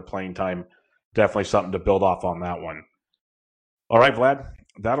more regular playing time. Definitely something to build off on that one. All right, Vlad,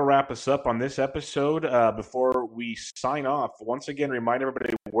 that'll wrap us up on this episode. Before we sign off, once again, remind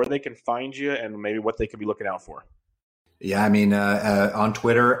everybody where they can find you and maybe what they could be looking out for. Yeah, I mean, on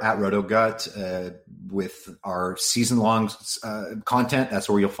Twitter at RotoGut with our season-long content. That's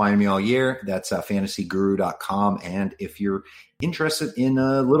where you'll find me all year. That's fantasyguru.com. And if you're interested in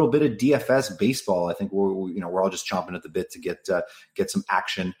a little bit of DFS baseball, I think we're all just chomping at the bit to get some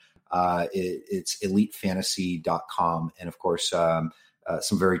action. It's elitefantasy.com. And of course,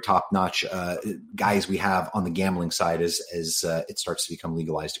 some very top-notch guys we have on the gambling side as it starts to become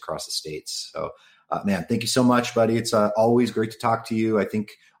legalized across the states. So, man, thank you so much, buddy. It's always great to talk to you. I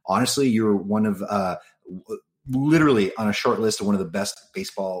think, honestly, you're one of literally on a short list of one of the best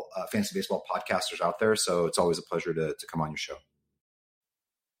fantasy baseball podcasters out there. So it's always a pleasure to come on your show.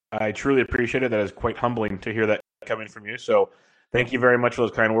 I truly appreciate it. That is quite humbling to hear that coming from you. So thank you very much for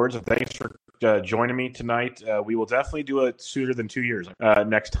those kind words, and thanks for joining me tonight. We will definitely do it sooner than 2 years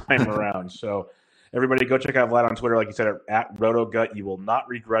next time around. So everybody go check out Vlad on Twitter, like you said, at RotoGut. You will not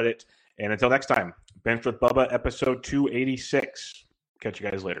regret it. And until next time, Benched with Bubba, episode 286. Catch you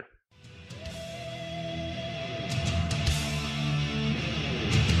guys later.